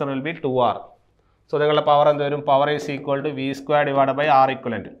equivalent resistor will be 2R. So നിങ്ങളുടെ പവർ എന്ത് വരും? Power is equal to V square divide by R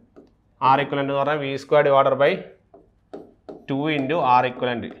equivalent. R equivalent എന്ന് പറഞ്ഞാൽ V square divide by 2 into R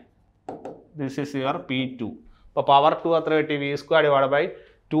equivalent. This is your P2. അപ്പോൾ power 2 അത്ര കിട്ടി? V square divide by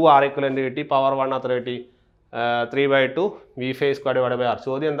 2 R equivalent കിട്ടി. Power 1 അത്ര കിട്ടി? 3/2 V face square divide by R.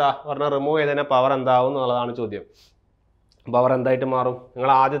 ചോദ്യം എന്താ പറഞ്ഞാൽ റിമൂവ് ചെയ്തതിന് പവർ എന്താവും എന്നുള്ളതാണ് ചോദ്യം. പവർ എന്തായിട്ട് മാറും? നിങ്ങൾ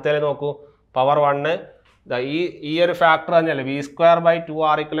ആദ്യത്തേൽ നോക്കൂ. പവർ 1 ഈ ഒരു ഫാക്ടർ തന്നെയല്ലേ? V square by 2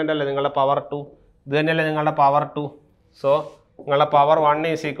 R equivalent അല്ലേ നിങ്ങളുടെ പവർ 2? ഇത് തന്നെയല്ലേ നിങ്ങളുടെ പവർ 2? സോ നിങ്ങളുടെ power 1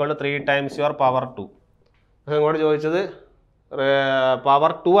 is equal to 3 times your power 2. അപ്പോൾ നിങ്ങളോട് ചോദിച്ചത്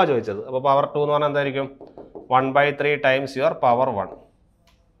പവർ 2 ആണ് ചോദിച്ചത്. അപ്പോൾ പവർ 2 എന്ന് പറഞ്ഞാൽ എന്തായിരിക്കും? 1/3 times your power 1.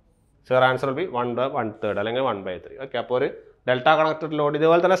 So your answer will be 1/3 അല്ലെങ്കിൽ 1/3. ഓക്കെ, അപ്പോൾ ഒരു ഡെൽറ്റ കണക്റ്റഡ് ലോഡ്.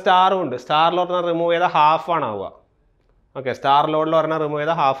 ഇതുപോലെ തന്നെ സ്റ്റാറും ഉണ്ട്. സ്റ്റാർ ലോഡ് റിമൂവ് ചെയ്താൽ ഹാഫ് ആണ് ആവുക. ഓക്കെ, സ്റ്റാർ ലോഡിൽ പറഞ്ഞാൽ റിമൂവ്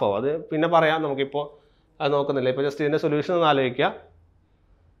ചെയ്താൽ ഹാഫ് ആവും. അത് പിന്നെ പറയാം, നമുക്കിപ്പോൾ അത് നോക്കുന്നില്ല. ഇപ്പോൾ ജസ്റ്റ് ഇതിൻ്റെ സൊല്യൂഷൻ ഒന്ന് ആലോചിക്കുക.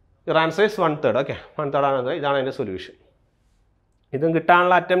 Your answer is 1/3. ഓക്കെ, 1/3 ആണ്. ഇതാണ് അതിൻ്റെ സൊല്യൂഷൻ. ഇതും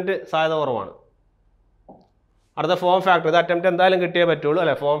കിട്ടാനുള്ള അറ്റംപ്റ്റ് സാധ്യത കുറവാണ്. അടുത്ത ഫോം ഫാക്ടർ. ഇത് അറ്റംപ്റ്റ് എന്തായാലും കിട്ടിയേ പറ്റുള്ളൂ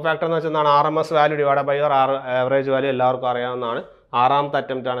അല്ലേ? ഫോം ഫാക്ടർ എന്ന് വെച്ചാൽ എന്താണ്? RMS value divide by your average value. എല്ലാവർക്കും അറിയാവുന്നതാണ്. 6ാമത്തെ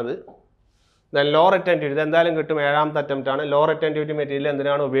അറ്റംപ്റ്റ് ആണിത്. Then law retentivity. ഇത് എന്തായാലും കിട്ടും. 7ാമത്തെ അറ്റംപ്റ്റ് ആണ്. ലോ റിറ്റൻറ്റിവിറ്റി മെറ്റീരിയൽ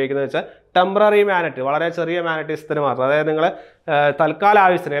എന്തിനാണ് ഉപയോഗിക്കുന്നത് വെച്ചാൽ ടെമ്പററി മാഗ്നറ്റ്, വളരെ ചെറിയ മാഗ്നറ്റിസത്തിന് മാത്രം. അതായത് നിങ്ങൾ തൽക്കാല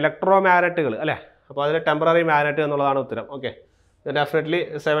ആവശ്യത്തിന് ഇലക്ട്രോ മാഗ്നറ്റുകൾ അല്ലേ? അപ്പോൾ അതിൽ ടെമ്പററി മാഗ്നറ്റ് എന്നുള്ളതാണ് ഉത്തരം. Okay, definitely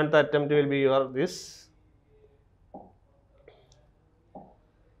 7th attempt will be your this.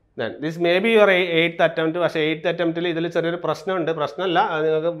 This may be your 8th attempt. പക്ഷേ 8th അറ്റംപ്റ്റിൽ ഇതിൽ ചെറിയൊരു പ്രശ്നമുണ്ട്. പ്രശ്നമല്ല, അത്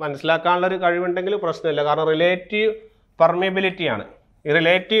നിങ്ങൾക്ക് മനസ്സിലാക്കാനുള്ളൊരു കഴിവുണ്ടെങ്കിൽ പ്രശ്നമില്ല. കാരണം റിലേറ്റീവ് പെർമിയബിലിറ്റി ആണ്. ഈ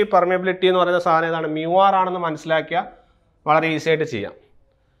റിലേറ്റീവ് പെർമിയബിലിറ്റി എന്ന് പറയുന്ന സാധനം ഏതാണ്? μR ആണെന്ന് മനസ്സിലാക്കിയാൽ വളരെ ഈസി ആയിട്ട് ചെയ്യാം.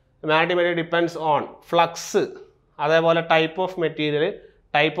 മാഗ്നറ്റിക് ഡിപ്പെൻഡ്സ് ഓൺ ഫ്ലക്സ്, അതേപോലെ type of material,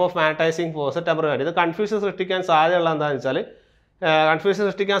 type of magnetizing force, temporary. ഇത് കൺഫ്യൂഷൻ സൃഷ്ടിക്കാൻ സാധ്യതയുള്ള എന്താണെന്ന് വെച്ചാൽ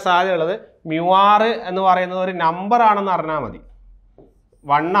μR എന്ന് പറയുന്നത് ഒരു നമ്പർ ആണെന്ന് അറിഞ്ഞാൽ മതി.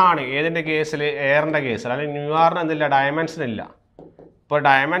 1 ആണ് ഏതിൻ്റെ കേസിൽ? എയറിൻ്റെ കേസിൽ. അല്ലെങ്കിൽ μR എന്തില്ല? ഡയമെൻഷൻ ഇല്ല. ഇപ്പോൾ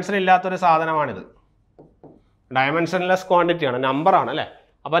ഡയമെൻഷൻ ഇല്ലാത്തൊരു സാധനമാണിത്. ഡയമെൻഷൻലെസ് ക്വാണ്ടിറ്റി ആണ്, നമ്പറാണ് അല്ലേ?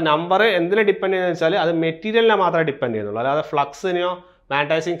 അപ്പോൾ നമ്പർ എന്തിൽ ഡിപ്പെൻഡ് ചെയ്യുന്നത് വെച്ചാൽ അത് മെറ്റീരിയലിനെ മാത്രമേ ഡിപ്പെൻഡ് ചെയ്യുന്നുള്ളൂ. അല്ലാതെ ഫ്ലക്സിനെയോ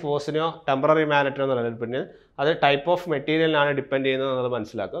മാഗ്നറ്റൈസിങ് ഫോഴ്സിനെയോ ടെമ്പററി മാഗ്നറ്റിനോ എന്നല്ല ഡിപ്പെൻഡ് ചെയ്യുന്നത്. അത് ടൈപ്പ് ഓഫ് മെറ്റീരിയലിനാണ് ഡിപ്പെൻഡ് ചെയ്യുന്നത് എന്നുള്ളത്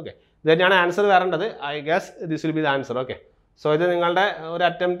മനസ്സിലാക്കുക. ഓക്കെ, ഇത് തന്നെയാണ് ആൻസർ വരേണ്ടത്. I guess this will be the answer. Okay, so ഇത് നിങ്ങളുടെ ഒരു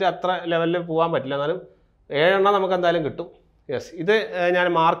അറ്റംപ്റ്റ് അത്ര ലെവലിൽ പോകാൻ പറ്റില്ല. എന്നാലും 7 എണ്ണം നമുക്ക് എന്തായാലും കിട്ടും. യെസ്, ഇത് ഞാൻ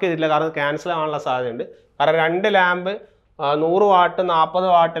മാർക്ക് ചെയ്തിട്ടില്ല കാരണം ക്യാൻസൽ ആവാനുള്ള സാധ്യതയുണ്ട്. കാരണം 2 ലാമ്പ് 100 വാട്ട് 40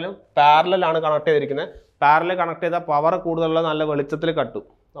 വാട്ടിലും പാരലലാണ് കണക്ട് ചെയ്തിരിക്കുന്നത്. പാരലൽ കണക്ട് ചെയ്താൽ പവർ കൂടുതലുള്ള നല്ല വെളിച്ചത്തിൽ കട്ടും.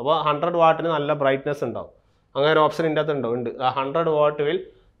 അപ്പോൾ 100 വാട്ടിന് നല്ല ബ്രൈറ്റ്നെസ് ഉണ്ടാവും. അങ്ങനെ ഒരു ഓപ്ഷൻ ഇതിൻ്റെ അകത്ത് ഉണ്ട്. 100 what will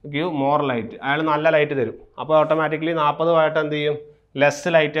give more light. അയാൾ നല്ല ലൈറ്റ് തരും. അപ്പോൾ ഓട്ടോമാറ്റിക്കലി 40 വാട്ട് എന്ത് ചെയ്യും?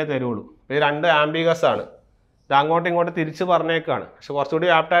 ലെസ് ലൈറ്റേ തരുള്ളൂ. ഇത് 2 ആംബിഗസ് ആണ്. ഇത് അങ്ങോട്ടും ഇങ്ങോട്ടും തിരിച്ച് പറഞ്ഞേക്കാണ്. പക്ഷെ കുറച്ചുകൂടി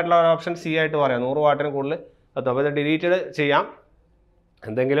ആപ്റ്റായിട്ടുള്ള ഒരു ഓപ്ഷൻ C ആയിട്ട് പറയാം. 100 വാട്ടിന് കൂടുതൽ എത്തും. അപ്പോൾ ഇത് ഡിലീറ്റഡ് ചെയ്യാം.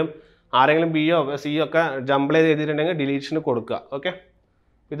 എന്തെങ്കിലും ആരെങ്കിലും B-യോ C-യോ ഒക്കെ ജംബിൾ ചെയ്ത് എഴുതിയിട്ടുണ്ടെങ്കിൽ ഡിലീഷന് കൊടുക്കുക. ഓക്കെ,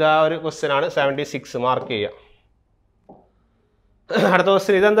 ഇതാ ഒരു ക്വസ്റ്റ്യൻ ആണ്. 76 മാർക്ക് ചെയ്യുക. അടുത്ത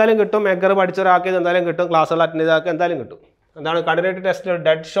ക്വസ്റ്റ്യൻ ഇതെന്തായാലും കിട്ടും. മെഗർ പഠിച്ച ഒരാൾക്ക് ഇതെന്തായാലും കിട്ടും. ക്ലാസ്സുകൾ അറ്റൻഡ് ചെയ്ത ആൾക്ക് എന്തായാലും കിട്ടും. എന്താണ് കണ്ടിന്യൂറ്റി ടെസ്റ്റിൽ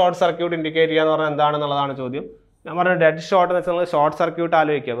ഡെഡ് ഷോർട്ട് സർക്യൂട്ട് ഇൻഡിക്കേറ്റ് ചെയ്യുക എന്ന് പറഞ്ഞാൽ എന്താണെന്നുള്ളതാണ് ചോദ്യം. ഞാൻ പറഞ്ഞു ഡെഡ് ഷോർട്ട് എന്ന് വെച്ചാൽ ഷോർട്ട് സർക്യൂട്ട്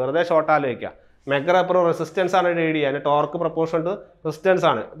ആലോചിക്കുക, വെറുതെ ഷോർട്ട് ആലോചിക്കുക. മെഗർ എപ്പോഴും റെസിസ്റ്റൻസ് ആണ് റീഡ് ചെയ്യുക, അതിന് ടോർക്ക് പ്രപ്പോർഷൻ ടു റെസിസ്റ്റൻസ്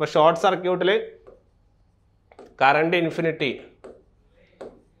ആണ്. ഇപ്പോൾ ഷോർട്ട് സർക്യൂട്ടിൽ കറണ്ട് ഇൻഫിനിറ്റി,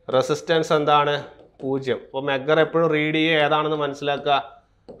 റെസിസ്റ്റൻസ് എന്താണ് 0. അപ്പോൾ മെഗർ എപ്പോഴും റീഡ് ചെയ്യുക ഏതാണെന്ന് മനസ്സിലാക്കുക,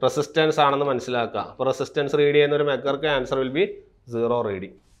 റെസിസ്റ്റൻസ് ആണെന്ന് മനസ്സിലാക്കുക. അപ്പോൾ റെസിസ്റ്റൻസ് റീഡ് ചെയ്യുന്ന ഒരു മെഗർക്ക് answer will be 0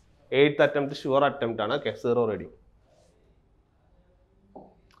 reading. 8th attempt sure attempt ആണ്. Okay, 0 reading.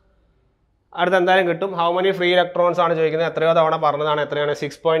 അടുത്ത് എന്തായാലും കിട്ടും. ഹൗ മെനി ഫ്രീ ഇലക്ട്രോൺസ് ആണ് ചോദിക്കുന്നത്. എത്രയോ തവണ പറഞ്ഞതാണ്. എത്രയാണ്?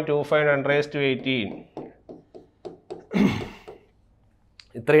 6.25 10⁻⁸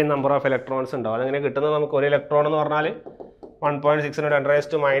 ഇത്രയും നമ്പർ ഓഫ് ഇലക്ട്രോൺസ് ഉണ്ടാവും. അതെങ്ങനെ കിട്ടുന്നത്? നമുക്ക് ഒരു ഇലക്ട്രോൺ എന്ന് പറഞ്ഞാൽ 1.6 ×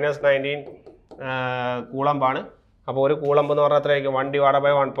 10⁻⁻⁹ കൂളമ്പാണ്. അപ്പോൾ ഒരു കൂളമ്പ് എന്ന് പറഞ്ഞാൽ എത്രയായിരിക്കും? 1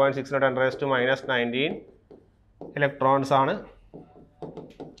 / 1.6 × 10⁻⁹ ഇലക്ട്രോൺസ് ആണ്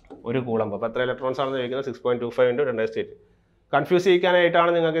ഒരു കൂളമ്പ്. അപ്പോൾ എത്ര ഇലക്ട്രോൺസ് ആണെന്ന് ചോദിക്കുന്നത്? 6.25 × 10⁻⁸. കൺഫ്യൂസ് ചെയ്യിക്കാനായിട്ടാണ്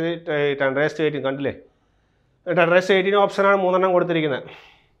നിങ്ങൾക്ക് ഇത് 10⁻⁸ കണ്ടില്ലേ? 10⁻⁸ ഓപ്ഷനാണ് 3 കൊടുത്തിരിക്കുന്നത്.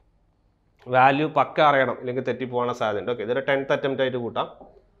 വാല്യൂ പക്ക അറിയണം, ഇല്ലെങ്കിൽ തെറ്റിപ്പോകാനുള്ള സാധ്യതയുണ്ട്. ഓക്കെ, ഇതൊരു 10th attempt ആയിട്ട് കൂട്ടാം.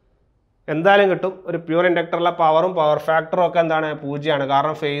 എന്തായാലും കിട്ടും. ഒരു പ്യൂർ ഇൻഡക്ടറിലെ പവറും പവർ ഫാക്ടറും ഒക്കെ എന്താണ്? 0 ആണ്.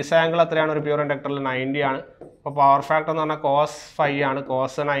 കാരണം ഫേസ് ആംഗിൾ എത്രയാണ്? ഒരു പ്യൂർ ഇൻഡക്ടറിൽ 90 ആണ്. അപ്പോൾ പവർ ഫാക്ടർ എന്ന് പറഞ്ഞാൽ cos 5 ആണ്.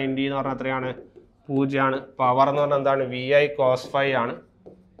 cos 90 എന്ന് പറഞ്ഞാൽ എത്രയാണ്? 0 ആണ്. പവർ എന്ന് പറഞ്ഞാൽ എന്താണ്? VI cos 5 ആണ്.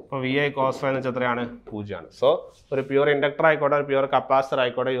 അപ്പോൾ VI cos 5 എന്ന് വെച്ചാൽ എത്രയാണ്? 0 ആണ്. സോ ഒരു പ്യൂർ ഇൻഡക്ടർ ആയിക്കോട്ടെ, ഒരു പ്യൂർ കപ്പാസിറ്റർ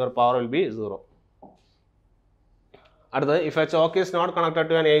ആയിക്കോട്ടെ, യുവർ പവർ വിൽ ബി 0. അടുത്തത് if A chalk is not connected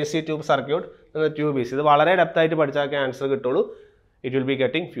to an AC tube circuit tube is. ഇത് വളരെ ഡെപ്ത് ആയിട്ട് പഠിച്ചാൽ ആൻസർ കിട്ടുള്ളൂ. It will be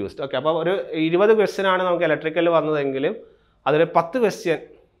getting fused. Okay, അപ്പോൾ ഒരു 20 ക്വസ്റ്റ്യൻ ആണ് നമുക്ക് ഇലക്ട്രിക്കൽ വന്നതെങ്കിലും അതിൽ 10 ക്വസ്റ്റ്യൻ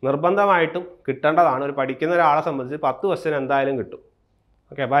നിർബന്ധമായിട്ടും കിട്ടേണ്ടതാണ്. ഒരു പഠിക്കുന്ന ഒരാളെ സംബന്ധിച്ച് 10 ക്വസ്റ്റ്യൻ എന്തായാലും കിട്ടും.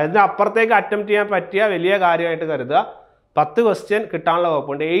 ഓക്കെ, അപ്പോൾ അതിൻ്റെ അപ്പുറത്തേക്ക് അറ്റംപ്റ്റ് ചെയ്യാൻ പറ്റിയ വലിയ കാര്യമായിട്ട് കരുതുക. 10 ക്വസ്റ്റ്യൻ കിട്ടാനുള്ള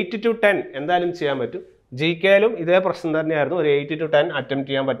വകുപ്പുണ്ട്. 8 to 10 എന്തായാലും ചെയ്യാൻ പറ്റും. GKയിലും ഇതേ പ്രശ്നം തന്നെയായിരുന്നു. ഒരു 8 to 10 അറ്റംപ്റ്റ്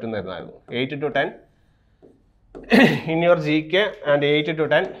ചെയ്യാൻ പറ്റുന്നതായിരുന്നു. 8 to 10 in your GK and 8 to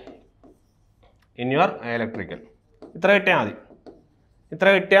 10 in your electrical. ഇത്ര കിട്ടിയാൽ മതി. ഇത്ര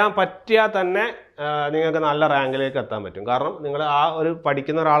കിട്ടിയാൽ പറ്റിയാൽ തന്നെ നിങ്ങൾക്ക് നല്ല റാങ്കിലേക്ക് എത്താൻ പറ്റും. കാരണം നിങ്ങൾ ആ ഒരു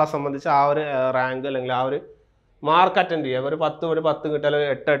പഠിക്കുന്ന ഒരാളെ സംബന്ധിച്ച് ആ ഒരു റാങ്ക് അല്ലെങ്കിൽ ആ ഒരു മാർക്ക് അറ്റൻഡ് ചെയ്യുക. ഒരു 10 കിട്ടിയാൽ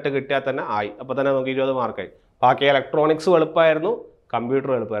 8 കിട്ടിയാൽ തന്നെ ആയി. അപ്പോൾ തന്നെ നമുക്ക് 20 മാർക്കായി. ബാക്കി ഇലക്ട്രോണിക്സും എളുപ്പമായിരുന്നു,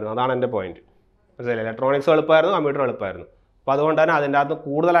 കമ്പ്യൂട്ടറും എളുപ്പമായിരുന്നു. അതാണ് എൻ്റെ പോയിന്റ്. മനസ്സിലായില്ലേ? ഇലക്ട്രോണിക്സും എളുപ്പമായിരുന്നു, കമ്പ്യൂട്ടറും എളുപ്പമായിരുന്നു. അപ്പോൾ അതുകൊണ്ട് തന്നെ അതിൻ്റെ അകത്ത്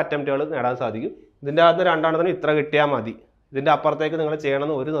കൂടുതൽ അറ്റംപ്റ്റുകൾ നേടാൻ സാധിക്കും. ഇതിൻ്റെ അകത്ത് രണ്ടെണ്ണത്തിന് ഇത്ര കിട്ടിയാൽ മതി. ഇതിൻ്റെ അപ്പുറത്തേക്ക് നിങ്ങൾ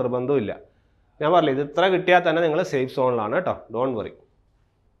ചെയ്യണമെന്ന് ഒരു നിർബന്ധവും ഇല്ല. ഞാൻ പറഞ്ഞില്ല, ഇത് ഇത്ര കിട്ടിയാൽ തന്നെ നിങ്ങൾ സേഫ് സോണിലാണ് കേട്ടോ. Don't worry.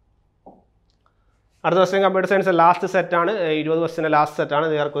 അടുത്ത ക്വസ്റ്റ്യൻ കമ്പ്യൂട്ടർ സയൻസ് ലാസ്റ്റ് സെറ്റാണ്. 20 ക്വസ്റ്റ്യൻ്റെ ലാസ്റ്റ് സെറ്റാണ്.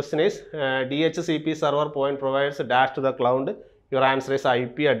 Their question is DHCP server point provides dash to the cloud. Your answer is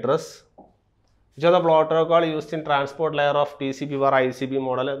IP address. Which of the protocol used in transport layer of TCP or ICP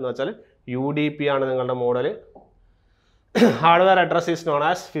model എന്ന് വെച്ചാൽ UDP ആണ് നിങ്ങളുടെ model. Hardware address is known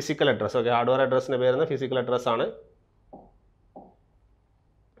as physical address. Okay, hardware അഡ്രസ്സിൻ്റെ പേരുന്ന physical address ആണ്.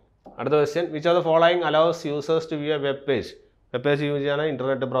 അടുത്ത question which of the following allows users to view A web page. Web page use ചെയ്യാൻ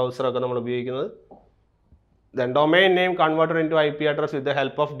internet ബ്രൗസറൊക്കെ നമ്മൾ ഉപയോഗിക്കുന്നത്. Then domain name converted into IP address with the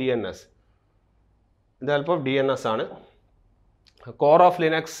help of DNS. With the help of DNS ആണ്. Core of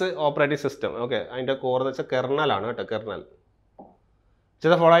Linux operating system. Okay, അതിൻ്റെ core എന്ന് വെച്ചാൽ കെർണലാണ് കേട്ടോ, kernel.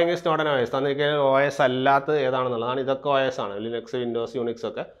 ചില following is not an OS. തന്നിരിക്കുന്ന OS അല്ലാത്തത് ഏതാണെന്നുള്ളതാണ്. ഇതൊക്കെ OS ആണ്. ലിനക്സ്, വിൻഡോസ്, യൂണിക്സ്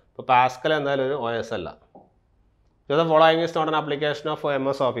ഒക്കെ. ഇപ്പോൾ പാസ്കൽ എന്തായാലും ഒരു OS അല്ല. ചില following is not an application of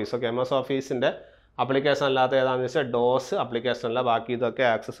MS Office. Okay, MS ഓഫീസിൻ്റെ ആപ്ലിക്കേഷൻ അല്ലാത്ത ഏതാണെന്ന് വെച്ചാൽ ഡോസ് ആപ്ലിക്കേഷൻ അല്ല. ബാക്കി ഇതൊക്കെ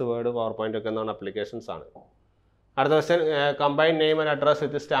ആക്സസ് വേർഡ്, പവർ പോയിന്റ് ഒക്കെ എന്താണ് ആപ്ലിക്കേഷൻസ് ആണ്. അടുത്ത question combine name and address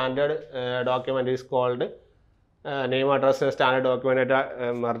with standard document is called. Name address standard document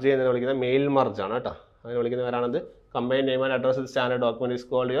merge ചെയ്യുന്നതിന് വിളിക്കുന്നത് മെയിൽ മെർജ് ആണ് കേട്ടോ. അതിന് വിളിക്കുന്ന പേരാണത്. Combine name and address with standard document is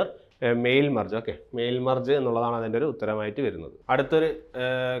called your mail merge. Okay, mail merge എന്നുള്ളതാണ് അതിൻ്റെ ഒരു ഉത്തരമായിട്ട് വരുന്നത്. അടുത്തൊരു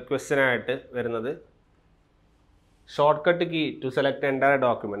ക്വസ്റ്റ്യനായിട്ട് വരുന്നത് short cut key to select entire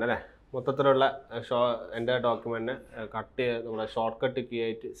document അല്ലേ. മൊത്തത്തിലുള്ള എൻ്റെ ഡോക്യുമെൻറ്റിനെ കട്ട് ചെയ്ത് നമ്മുടെ ഷോർട്ട് കട്ട് കീ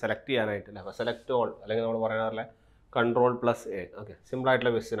ആയിട്ട് സെലക്ട് ചെയ്യാനായിട്ടില്ല. അപ്പോൾ സെലക്ട് ഓൾ അല്ലെങ്കിൽ നമ്മൾ പറയാറില്ല Ctrl+A. ഓക്കെ,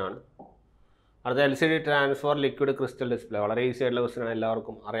 സിമ്പിളായിട്ടുള്ള ക്വസ്റ്റ്യനാണ്. അടുത്ത LCD transfer liquid crystal display. വളരെ ഈസി ആയിട്ടുള്ള ക്വസ്റ്റ്യനാണ്,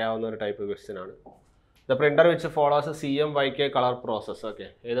 എല്ലാവർക്കും അറിയാവുന്ന ഒരു ടൈപ്പ് ക്വസ്റ്റ്യനാണ്. The printer which follows CMYK colour process. Okay,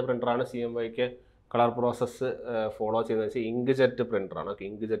 ഏത് പ്രിൻ്ററാണ് CMYK കളർ പ്രോസസ്സ് ഫോളോ ചെയ്യുന്നത് വെച്ചാൽ ink jet പ്രിൻ്ററാണ്. Okay,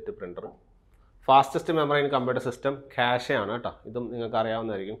 ink jet printer. Fastest memory in computer system cache ആണ് കേട്ടോ. ഇതും നിങ്ങൾക്ക്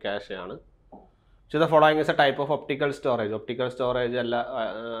അറിയാവുന്നതായിരിക്കും, ക്യാഷെ ആണ്. The following is A type of optical storage. Optical storage അല്ല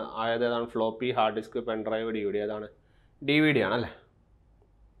ആയത് ഏതാണ്? Floppy, hard disk, pen drive, DVD. ഏതാണ്? DVD ആണല്ലേ.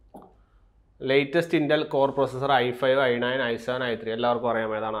 Latest Intel core processor i5, i9, i7, i3. എല്ലാവർക്കും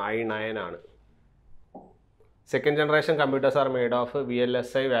അറിയാം ഏതാണ്? i9 ആണ്. Second generation computers are made of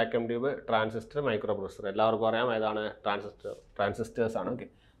VLSI, vacuum tube, transistor, micro processor. എല്ലാവർക്കും അറിയാം ഏതാണ് ട്രാൻസിസ്റ്റേഴ്സ് ആണ്. ഓക്കെ,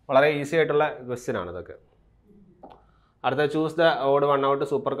 വളരെ ഈസി ആയിട്ടുള്ള ക്വസ്റ്റ്യൻ ആണ് ഇതൊക്കെ. അടുത്ത choose the odd one out,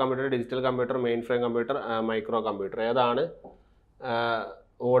 super computer, digital computer, main frame computer, micro computer. ഏതാണ്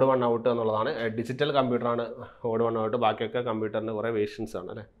ഓഡ് വൺ ഔട്ട് എന്നുള്ളതാണ്. Digital കമ്പ്യൂട്ടറാണ് odd one out. ബാക്കിയൊക്കെ കമ്പ്യൂട്ടറിൻ്റെ കുറേ വേരിയൻസ്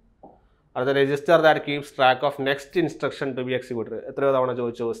ആണ് അല്ലേ. അടുത്ത register that keeps track of next instruction to be executed. എത്രയോ തവണ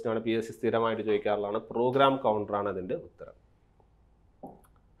ചോദിച്ച ക്വസ്റ്റ്യനാണ്, PSC സ്ഥിരമായിട്ട് ചോദിക്കാറുള്ളതാണ്. പ്രോഗ്രാം കൗണ്ടറാണ് അതിൻ്റെ ഉത്തരം.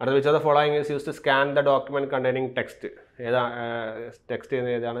 അടുത്ത വെച്ചാൽ following is use to scan the document containing text. ഏതാ ടെക്സ്റ്റ്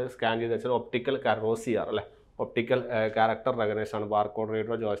ചെയ്യുന്ന ഏതാണ് സ്കാൻ ചെയ്ത് വെച്ചാൽ ഒപ്റ്റിക്കൽ OCR അല്ലേ, ഒപ്റ്റിക്കൽ ക്യാരക്ടർ റെക്കഗ്നൈസ് ആണ്. ബാർകോഡ്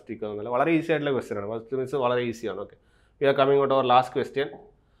റീഡറോ ജോയ്സ്റ്റിക്കോ എന്നല്ല. വളരെ ഈസി ആയിട്ടുള്ള ക്വസ്റ്റ്യൻ ആണ്. ഫസ്റ്റ് മീൻസ് വളരെ ഈസിയാണ്. Okay, V are coming out our last question.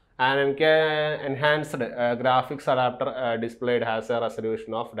 An enhanced graphics adapter displayed has a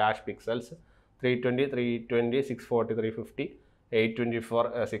resolution of dash pixels 320, 320, 640, 350, 824,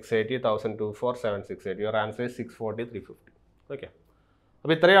 680, 1024, 768. Your answer is 640, 350. Okay,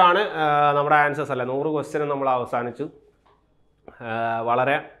 അപ്പോൾ ഇത്രയാണ് നമ്മുടെ ആൻസേഴ്സ് അല്ലേ. 100 ക്വസ്റ്റ്യൻ നമ്മൾ അവസാനിച്ചു.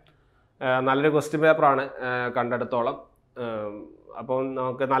 വളരെ നല്ലൊരു ക്വസ്റ്റ്യൻ പേപ്പറാണ് കണ്ടെടുത്തോളം. അപ്പോൾ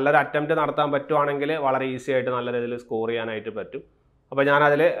നമുക്ക് നല്ലൊരു അറ്റംപ്റ്റ് നടത്താൻ പറ്റുവാണെങ്കിൽ വളരെ ഈസി ആയിട്ട് നല്ല രീതിയിൽ സ്കോർ ചെയ്യാനായിട്ട് പറ്റും. അപ്പോൾ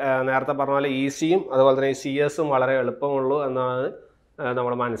ഞാനതിൽ നേരത്തെ പറഞ്ഞ പോലെ ഈസിയും അതുപോലെ തന്നെ ഈ CS വളരെ എളുപ്പമുള്ളൂ എന്നാണ്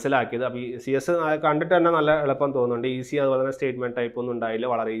നമ്മൾ മനസ്സിലാക്കിയത്. അപ്പോൾ ഈ CS കണ്ടിട്ട് തന്നെ നല്ല എളുപ്പം തോന്നുന്നുണ്ട്. ഈസി അതുപോലെ തന്നെ സ്റ്റേറ്റ്മെൻറ്റ് ടൈപ്പ് ഒന്നും ഉണ്ടായില്ല.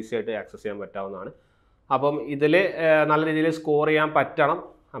 വളരെ ഈസി ആയിട്ട് ആക്സസ് ചെയ്യാൻ പറ്റാവുന്നതാണ്. അപ്പം ഇതിൽ നല്ല രീതിയിൽ സ്കോർ ചെയ്യാൻ പറ്റണം.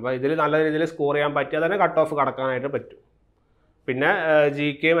 അപ്പോൾ ഇതിൽ നല്ല രീതിയിൽ സ്കോർ ചെയ്യാൻ പറ്റിയാൽ തന്നെ കട്ട് ഓഫ് കടക്കാനായിട്ട് പറ്റും. പിന്നെ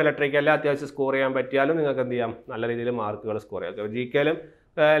GKയും ഇലക്ട്രിക്കലും അത്യാവശ്യം സ്കോർ ചെയ്യാൻ പറ്റിയാലും നിങ്ങൾക്ക് എന്ത് ചെയ്യാം, നല്ല രീതിയിൽ മാർക്കുകൾ സ്കോർ ചെയ്യാം. GKയിലും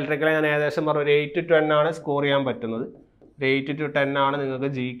ഇലക്ട്രിക്കലും ഞാൻ ഏകദേശം പറഞ്ഞ ഒരു 8 to 10 ആണ് സ്കോർ ചെയ്യാൻ പറ്റുന്നത്. 8 to 10 ആണ് നിങ്ങൾക്ക്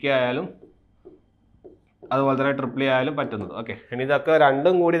GK ആയാലും അതുപോലെ തന്നെ ട്രിപ്പിൾ ആയാലും പറ്റുന്നത്. ഓക്കെ, ഇനി ഇതൊക്കെ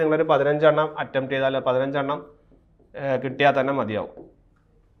രണ്ടും കൂടി നിങ്ങളൊരു 15 എണ്ണം അറ്റംപ്റ്റ് ചെയ്താൽ 15 എണ്ണം കിട്ടിയാൽ തന്നെ മതിയാവും.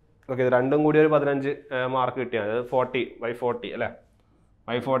 ഓക്കെ, ഇത് രണ്ടും കൂടി ഒരു 15 മാർക്ക് കിട്ടിയാൽ, അതായത് 40/40 അല്ലേ,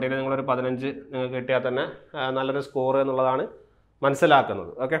 40 നിങ്ങളൊരു 15 നിങ്ങൾക്ക് കിട്ടിയാൽ തന്നെ നല്ലൊരു സ്കോർ എന്നുള്ളതാണ്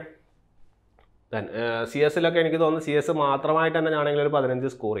മനസ്സിലാക്കുന്നത്. ഓക്കെ, ദെൻ CS-ലൊക്കെ എനിക്ക് തോന്നുന്നു CS മാത്രമായിട്ട് തന്നെ ഞാനെങ്കിലും ഒരു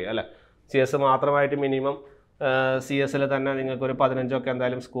 15 സ്കോർ ചെയ്യാം അല്ലേ. CS മാത്രമായിട്ട് മിനിമം CS-ൽ തന്നെ നിങ്ങൾക്കൊരു 15 ഒക്കെ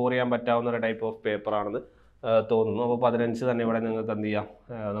എന്തായാലും സ്കോർ ചെയ്യാൻ പറ്റാവുന്ന ഒരു ടൈപ്പ് ഓഫ് പേപ്പറാണെന്ന് തോന്നുന്നു. അപ്പോൾ 15 തന്നെ ഇവിടെ നിങ്ങൾക്ക് എന്ത് ചെയ്യാം,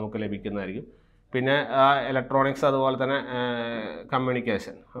 നമുക്ക് ലഭിക്കുന്നതായിരിക്കും. പിന്നെ ഇലക്ട്രോണിക്സ് അതുപോലെ തന്നെ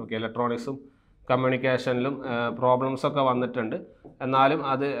കമ്മ്യൂണിക്കേഷൻ. ഓക്കെ, ഇലക്ട്രോണിക്സും കമ്മ്യൂണിക്കേഷനിലും പ്രോബ്ലംസൊക്കെ വന്നിട്ടുണ്ട്. എന്നാലും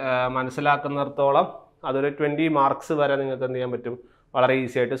അത് മനസ്സിലാക്കുന്നിടത്തോളം അതൊരു 20 മാർക്സ് വരെ നിങ്ങൾക്ക് എന്ത് ചെയ്യാൻ പറ്റും, വളരെ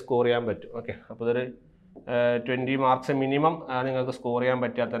ഈസി ആയിട്ട് സ്കോർ ചെയ്യാൻ പറ്റും. ഓക്കെ, അപ്പോൾ ഇതൊരു 20 മാർക്സ് മിനിമം നിങ്ങൾക്ക് സ്കോർ ചെയ്യാൻ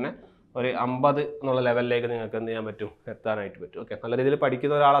പറ്റിയാൽ തന്നെ ഒരു 50 എന്നുള്ള ലെവലിലേക്ക് നിങ്ങൾക്ക് എന്ത് ചെയ്യാൻ പറ്റും, എത്താനായിട്ട് പറ്റും. ഓക്കെ, നല്ല രീതിയിൽ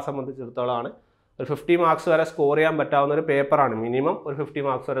പഠിക്കുന്ന ഒരാളെ സംബന്ധിച്ചിടത്തോളമാണ് ഒരു 50 മാർക്സ് വരെ സ്കോർ ചെയ്യാൻ പറ്റാവുന്ന ഒരു പേപ്പറാണ്. മിനിമം ഒരു 50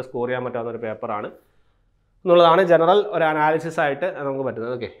 മാർക്സ് വരെ സ്കോർ ചെയ്യാൻ പറ്റാവുന്ന ഒരു പേപ്പറാണ് എന്നുള്ളതാണ് ജനറൽ ഒരു അനാലിസിസ് ആയിട്ട് നമുക്ക്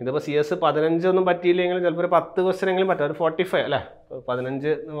പറ്റുന്നത്. ഓക്കെ, ഇതിപ്പോൾ CS 15 ഒന്നും പറ്റിയില്ലെങ്കിലും ചിലപ്പോൾ ഒരു 10 ക്വസ്റ്റ്യനെങ്കിലും പറ്റും. ഒരു 45 അല്ലേ,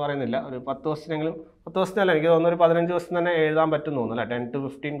 15 എന്ന് പറയുന്നില്ല, ഒരു 10 ക്വസ്റ്റ്യനെങ്കിലും, 10 ക്വസ്റ്റ്യൻ അല്ല, എനിക്ക് തോന്നുന്നു ഒരു 15 ക്വസ്റ്റ്യൻ തന്നെ എഴുതാൻ പറ്റും തോന്നുന്നു അല്ലേ. 10 to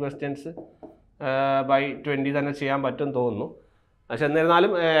 15 ക്വസ്റ്റ്യൻസ് by 20 തന്നെ ചെയ്യാൻ പറ്റും തോന്നുന്നു. പക്ഷെ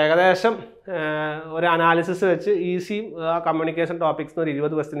എന്നിരുന്നാലും ഏകദേശം ഒരു അനാലിസിസ് വെച്ച് ഈസിയും കമ്മ്യൂണിക്കേഷൻ ടോപ്പിക്സ് ഒരു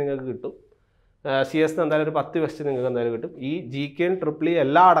 20 ക്വസ്റ്റ്യൻ നിങ്ങൾക്ക് കിട്ടും. CS എന്തായാലും ഒരു 10 ക്വസ്റ്റ്യൻ നിങ്ങൾക്ക് എന്തായാലും കിട്ടും. ഈ GKയും ട്രിപ്പിൾ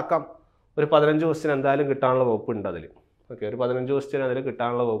എല്ലാം അടക്കം ഒരു 15 ക്വസ്റ്റ്യൻ എന്തായാലും കിട്ടാനുള്ള വകുപ്പുണ്ട് അതിൽ. ഓക്കെ, ഒരു 15 ക്വസ്റ്റ്യൻ അതിൽ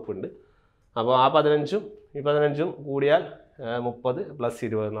കിട്ടാനുള്ള വകുപ്പുണ്ട്. അപ്പോൾ ആ 15ഉം കൂടിയാൽ 30 +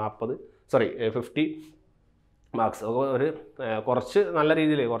 20 50 മാർക്സ്. ഒരു കുറച്ച് നല്ല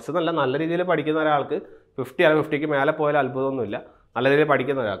രീതിയിൽ പഠിക്കുന്ന ഒരാൾക്ക് 50 അല്ലെങ്കിൽ 50ക്ക് മേലെ പോയാൽ അത്ഭുതമൊന്നുമില്ല. നല്ല രീതിയിൽ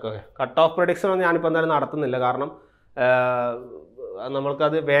പഠിക്കുന്ന ഒരാൾക്ക്. ഓക്കെ, കട്ട് ഓഫ് പ്രൊഡിക്ഷൻ ഒന്നും ഞാനിപ്പോൾ എന്തായാലും നടത്തുന്നില്ല. കാരണം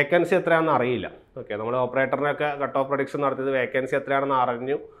നമ്മൾക്കത് വേക്കൻസി എത്രയാണെന്ന് അറിയില്ല. ഓക്കെ, നമ്മൾ ഓപ്പറേറ്ററിനൊക്കെ കട്ട് ഓഫ് പ്രൊഡിക്ഷൻ നടത്തിയത് വേക്കൻസി എത്രയാണെന്ന്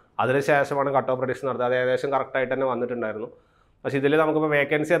അറിഞ്ഞു, അതിനുശേഷമാണ് കട്ട് ഓഫ് പ്രൊഡിക്ഷൻ നടത്തിയത്. അത് ഏകദേശം കറക്റ്റായിട്ട് തന്നെ വന്നിട്ടുണ്ടായിരുന്നു. പക്ഷേ ഇതിൽ നമുക്കിപ്പോൾ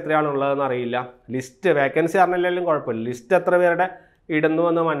വേക്കൻസി എത്രയാണ് ഉള്ളതെന്ന് അറിയില്ല. ലിസ്റ്റ് വേക്കൻസി അറിഞ്ഞില്ലെങ്കിലും കുഴപ്പമില്ല, ലിസ്റ്റ് എത്ര പേരുടെ ഇടുന്നു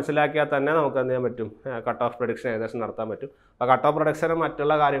എന്ന് മനസ്സിലാക്കിയാൽ തന്നെ നമുക്ക് എന്ത് ചെയ്യാൻ പറ്റും, കട്ട് ഓഫ് പ്രൊഡിക്ഷൻ ഏകദേശം നടത്താൻ പറ്റും. അപ്പോൾ കട്ട് ഓഫ് പ്രൊഡിക്ഷനും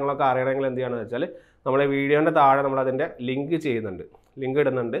മറ്റുള്ള കാര്യങ്ങളൊക്കെ അറിയണമെങ്കിൽ എന്ത് ചെയ്യുകയാണെന്ന് വെച്ചാൽ നമ്മൾ വീഡിയോൻ്റെ താഴെ നമ്മളതിൻ്റെ ലിങ്ക്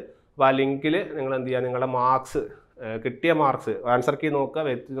ഇടുന്നുണ്ട്. അപ്പോൾ ആ ലിങ്കിൽ നിങ്ങൾ എന്ത് ചെയ്യുക, നിങ്ങളുടെ മാർക്സ്, കിട്ടിയ മാർക്സ്, ആൻസർ കീ നോക്കുക,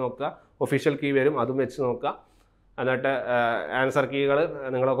 വെച്ച് നോക്കുക, ഒഫീഷ്യൽ കീ വരും, അതും വെച്ച് നോക്കുക. എന്നിട്ട് ആൻസർ കീകൾ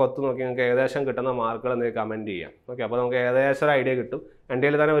നിങ്ങളൊക്കെ ഒത്തു നോക്കി നിങ്ങൾക്ക് ഏകദേശം കിട്ടുന്ന മാർക്കുകൾ എന്തെങ്കിലും കമൻറ്റ് ചെയ്യാം. ഓക്കെ, അപ്പോൾ നമുക്ക് ഏകദേശം ഒരു ഐഡിയ കിട്ടും. എൻ്റെ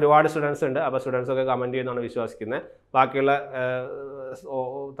കയ്യിൽ തന്നെ ഒരുപാട് സ്റ്റുഡൻസ് ഉണ്ട്. അപ്പോൾ സ്റ്റുഡൻസൊക്കെ കമൻറ്റ് ചെയ്യുന്നതാണ് വിശ്വസിക്കുന്നത്. ബാക്കിയുള്ള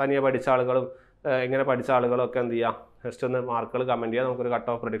തനിയെ പഠിച്ച ആളുകളും ഇങ്ങനെ പഠിച്ച ആളുകളൊക്കെ എന്ത് ചെയ്യുക, ജസ്റ്റ് ഒന്ന് മാർക്കുകൾ കമൻറ്റ് ചെയ്യുക, നമുക്കൊരു കട്ട്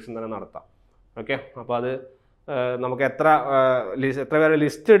ഓഫ് പ്രൊഡിക്ഷൻ തന്നെ നടത്താം. ഓക്കെ, അപ്പോൾ അത് നമുക്ക് എത്ര പേര്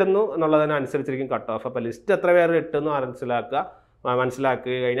ലിസ്റ്റ് ഇടുന്നു എന്നുള്ളതിനനുസരിച്ചിരിക്കും കട്ട് ഓഫ്. അപ്പോൾ ലിസ്റ്റ് എത്ര പേര് ഇട്ടുന്നു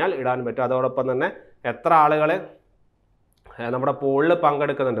മനസ്സിലാക്കി കഴിഞ്ഞാൽ ഇടാൻ പറ്റും. അതോടൊപ്പം തന്നെ എത്ര ആളുകൾ നമ്മുടെ പോളിൽ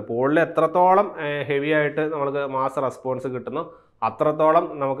പങ്കെടുക്കുന്നുണ്ട്, പോളിൽ എത്രത്തോളം ഹെവി ആയിട്ട് നമുക്ക് മാസ് റെസ്പോൺസ് കിട്ടുന്നു അത്രത്തോളം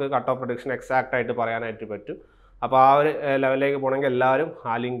നമുക്ക് കട്ട് ഓഫ് പ്രൊഡിക്ഷൻ എക്സാക്റ്റ് ആയിട്ട് പറയാനായിട്ട് പറ്റും. അപ്പോൾ ആ ഒരു ലെവലിലേക്ക് പോകണമെങ്കിൽ എല്ലാവരും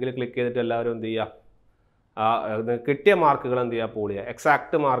ആ ലിങ്കിൽ ക്ലിക്ക് ചെയ്തിട്ട് എല്ലാവരും എന്ത് ചെയ്യുക, കിട്ടിയ മാർക്കുകൾ എന്ത് ചെയ്യുക, പോൾ ചെയ്യുക.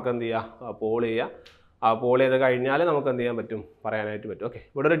 എക്സാക്ട് മാർക്ക് എന്ത് ചെയ്യുക, പോൾ ചെയ്യുക. ആ പോൾ ചെയ്ത് കഴിഞ്ഞാൽ നമുക്ക് എന്ത് ചെയ്യാൻ പറ്റും, പറയാനായിട്ട് പറ്റും. ഓക്കെ,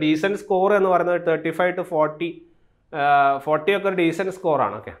 ഇവിടെ ഒരു ഡീസൻറ്റ് സ്കോർ എന്ന് പറയുന്നത് 35 to 40 ഒക്കെ ഒരു ഡീസൻറ്റ്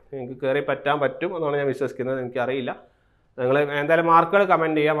സ്കോറാണ്. ഓക്കെ, നിങ്ങൾക്ക് കയറി പറ്റും എന്നാണ് ഞാൻ വിശ്വസിക്കുന്നത്. എനിക്കറിയില്ല. നിങ്ങൾ എന്തായാലും മാർക്കുകൾ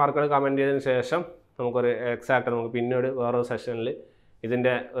കമൻറ്റ് ചെയ്യുക. മാർക്കുകൾ കമൻറ്റ് ചെയ്തതിന് ശേഷം നമുക്കൊരു എക്സാക്ട് നമുക്ക് പിന്നീട് വേറൊരു സെഷനിൽ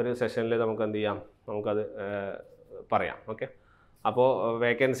ഇതിൻ്റെ ഒരു സെഷനിൽ നമുക്ക് എന്ത് ചെയ്യാം, നമുക്കത് പറയാം. ഓക്കെ, അപ്പോൾ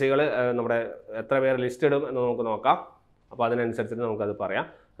വേക്കൻസികൾ നമ്മുടെ എത്ര പേര് ലിസ്റ്റ് ഇടും എന്ന് നമുക്ക് നോക്കാം. അപ്പോൾ അതിനനുസരിച്ചിട്ട് നമുക്കത് പറയാം.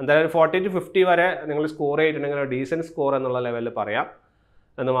 എന്തായാലും 40 to 50 വരെ നിങ്ങൾ സ്കോർ ചെയ്തിട്ടുണ്ടെങ്കിൽ ഡീസൻറ്റ് സ്കോർ എന്നുള്ള ലെവലിൽ പറയാം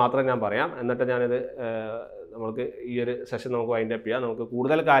എന്ന് മാത്രം ഞാൻ പറയാം. എന്നിട്ട് ഞാനിത് നമുക്ക് ഈ ഒരു സെഷൻ നമുക്ക് വൈൻഡ് അപ്പ് ചെയ്യാം. നമുക്ക്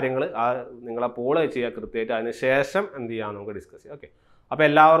കൂടുതൽ കാര്യങ്ങൾ നിങ്ങളെ പോൾ ചെയ്യുക കൃത്യമായിട്ട്. അതിന് ശേഷം എന്ത് ചെയ്യാം, നമുക്ക് ഡിസ്കസ് ചെയ്യാം. ഓക്കെ, അപ്പോൾ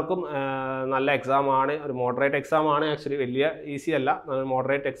എല്ലാവർക്കും നല്ല എക്സാമാണ്. ഒരു മോഡറേറ്റ് എക്സാമാണ്. ആക്ച്വലി വലിയ ഈസി അല്ല,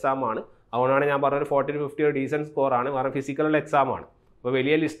 മോഡറേറ്റ് എക്സാമാണ്. അതുകൊണ്ടാണ് ഞാൻ പറഞ്ഞത് 40 to 50 ഒരു ഡീസൻറ്റ് സ്കോറാണ്. കാരണം ഫിസിക്കലുള്ള എക്സാമാണ്. അപ്പോൾ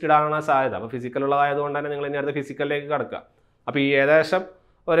വലിയ ലിസ്റ്റ് ഇടാനാണ് സാധ്യത. അപ്പോൾ ഫിസിക്കൽ ഉള്ളതായതുകൊണ്ട് തന്നെ നിങ്ങൾ ഇനി അടുത്ത ഫിസിക്കലിലേക്ക് കിടക്കുക. അപ്പോൾ ഈ ഏകദേശം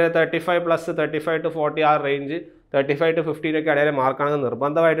ഒരു 35 to 40 ആ റേഞ്ച്, 35 to 50 ഇടയിൽ മാർക്കാണെങ്കിൽ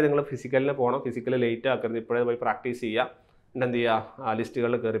നിർബന്ധമായിട്ട് നിങ്ങൾ ഫിസിക്കലിന് പോകണം. ഫിസിക്കൽ ലേറ്റ് ആക്കരുത്. ഇപ്പോഴേ പോയി പ്രാക്ടീസ് ചെയ്യുക. എന്നിട്ട് എന്ത് ചെയ്യുക, ആ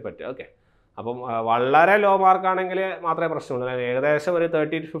ലിസ്റ്റുകളിൽ കയറി പറ്റുക. ഓക്കെ, അപ്പം വളരെ ലോ മാർക്കാണെങ്കിൽ മാത്രമേ പ്രശ്നമുള്ളൂ. ഏകദേശം ഒരു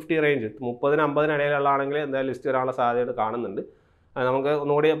 30 to 50 റേഞ്ച്, 30-50 ഇടയിലുള്ളതാണെങ്കിൽ എന്തായാലും ലിസ്റ്റ് വരാനുള്ള സാധ്യത കാണുന്നുണ്ട്. നമുക്ക്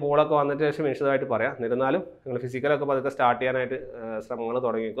ഒന്നുകൂടി പോളൊക്കെ വന്നിട്ട് ശേഷം വിശദമായിട്ട് പറയാം. എന്നിരുന്നാലും നിങ്ങൾ ഫിസിക്കലൊക്കെ പതുക്കെ സ്റ്റാർട്ട് ചെയ്യാനായിട്ട് ശ്രമങ്ങൾ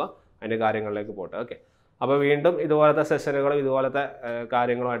തുടങ്ങിക്കുക. അതിൻ്റെ കാര്യങ്ങളിലേക്ക് പോട്ടെ. ഓക്കെ, അപ്പോൾ വീണ്ടും ഇതുപോലത്തെ സെഷനുകളും ഇതുപോലത്തെ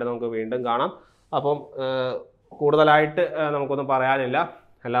കാര്യങ്ങളുമായിട്ട് നമുക്ക് വീണ്ടും കാണാം. അപ്പം കൂടുതലായിട്ട് നമുക്കൊന്നും പറയാനില്ല.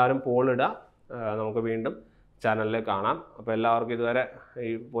 എല്ലാവരും പോളിടുക. നമുക്ക് വീണ്ടും ചാനലിൽ കാണാം. അപ്പോൾ എല്ലാവർക്കും ഇതുവരെ ഈ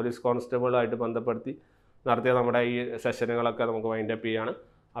പോലീസ് കോൺസ്റ്റബിളുമായിട്ട് ബന്ധപ്പെടുത്തി നടത്തിയ നമ്മുടെ ഈ സെഷനുകളൊക്കെ നമുക്ക് വൈൻഡ് അപ്പ് ചെയ്യാണ്.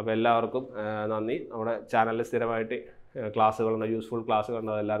 അപ്പോൾ എല്ലാവർക്കും നന്ദി. നമ്മുടെ ചാനലിൽ സ്ഥിരമായിട്ട് ക്ലാസ്സുകളുണ്ട്, യൂസ്ഫുൾ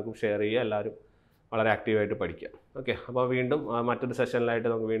ക്ലാസ്സുകളുണ്ട്. അതെല്ലാവർക്കും ഷെയർ ചെയ്യുക. എല്ലാവരും വളരെ ആക്റ്റീവായിട്ട് പഠിക്കുക. ഓക്കെ, അപ്പോൾ വീണ്ടും മറ്റൊരു സെഷനിലായിട്ട്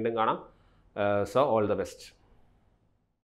നമുക്ക് വീണ്ടും കാണാം. So all the best.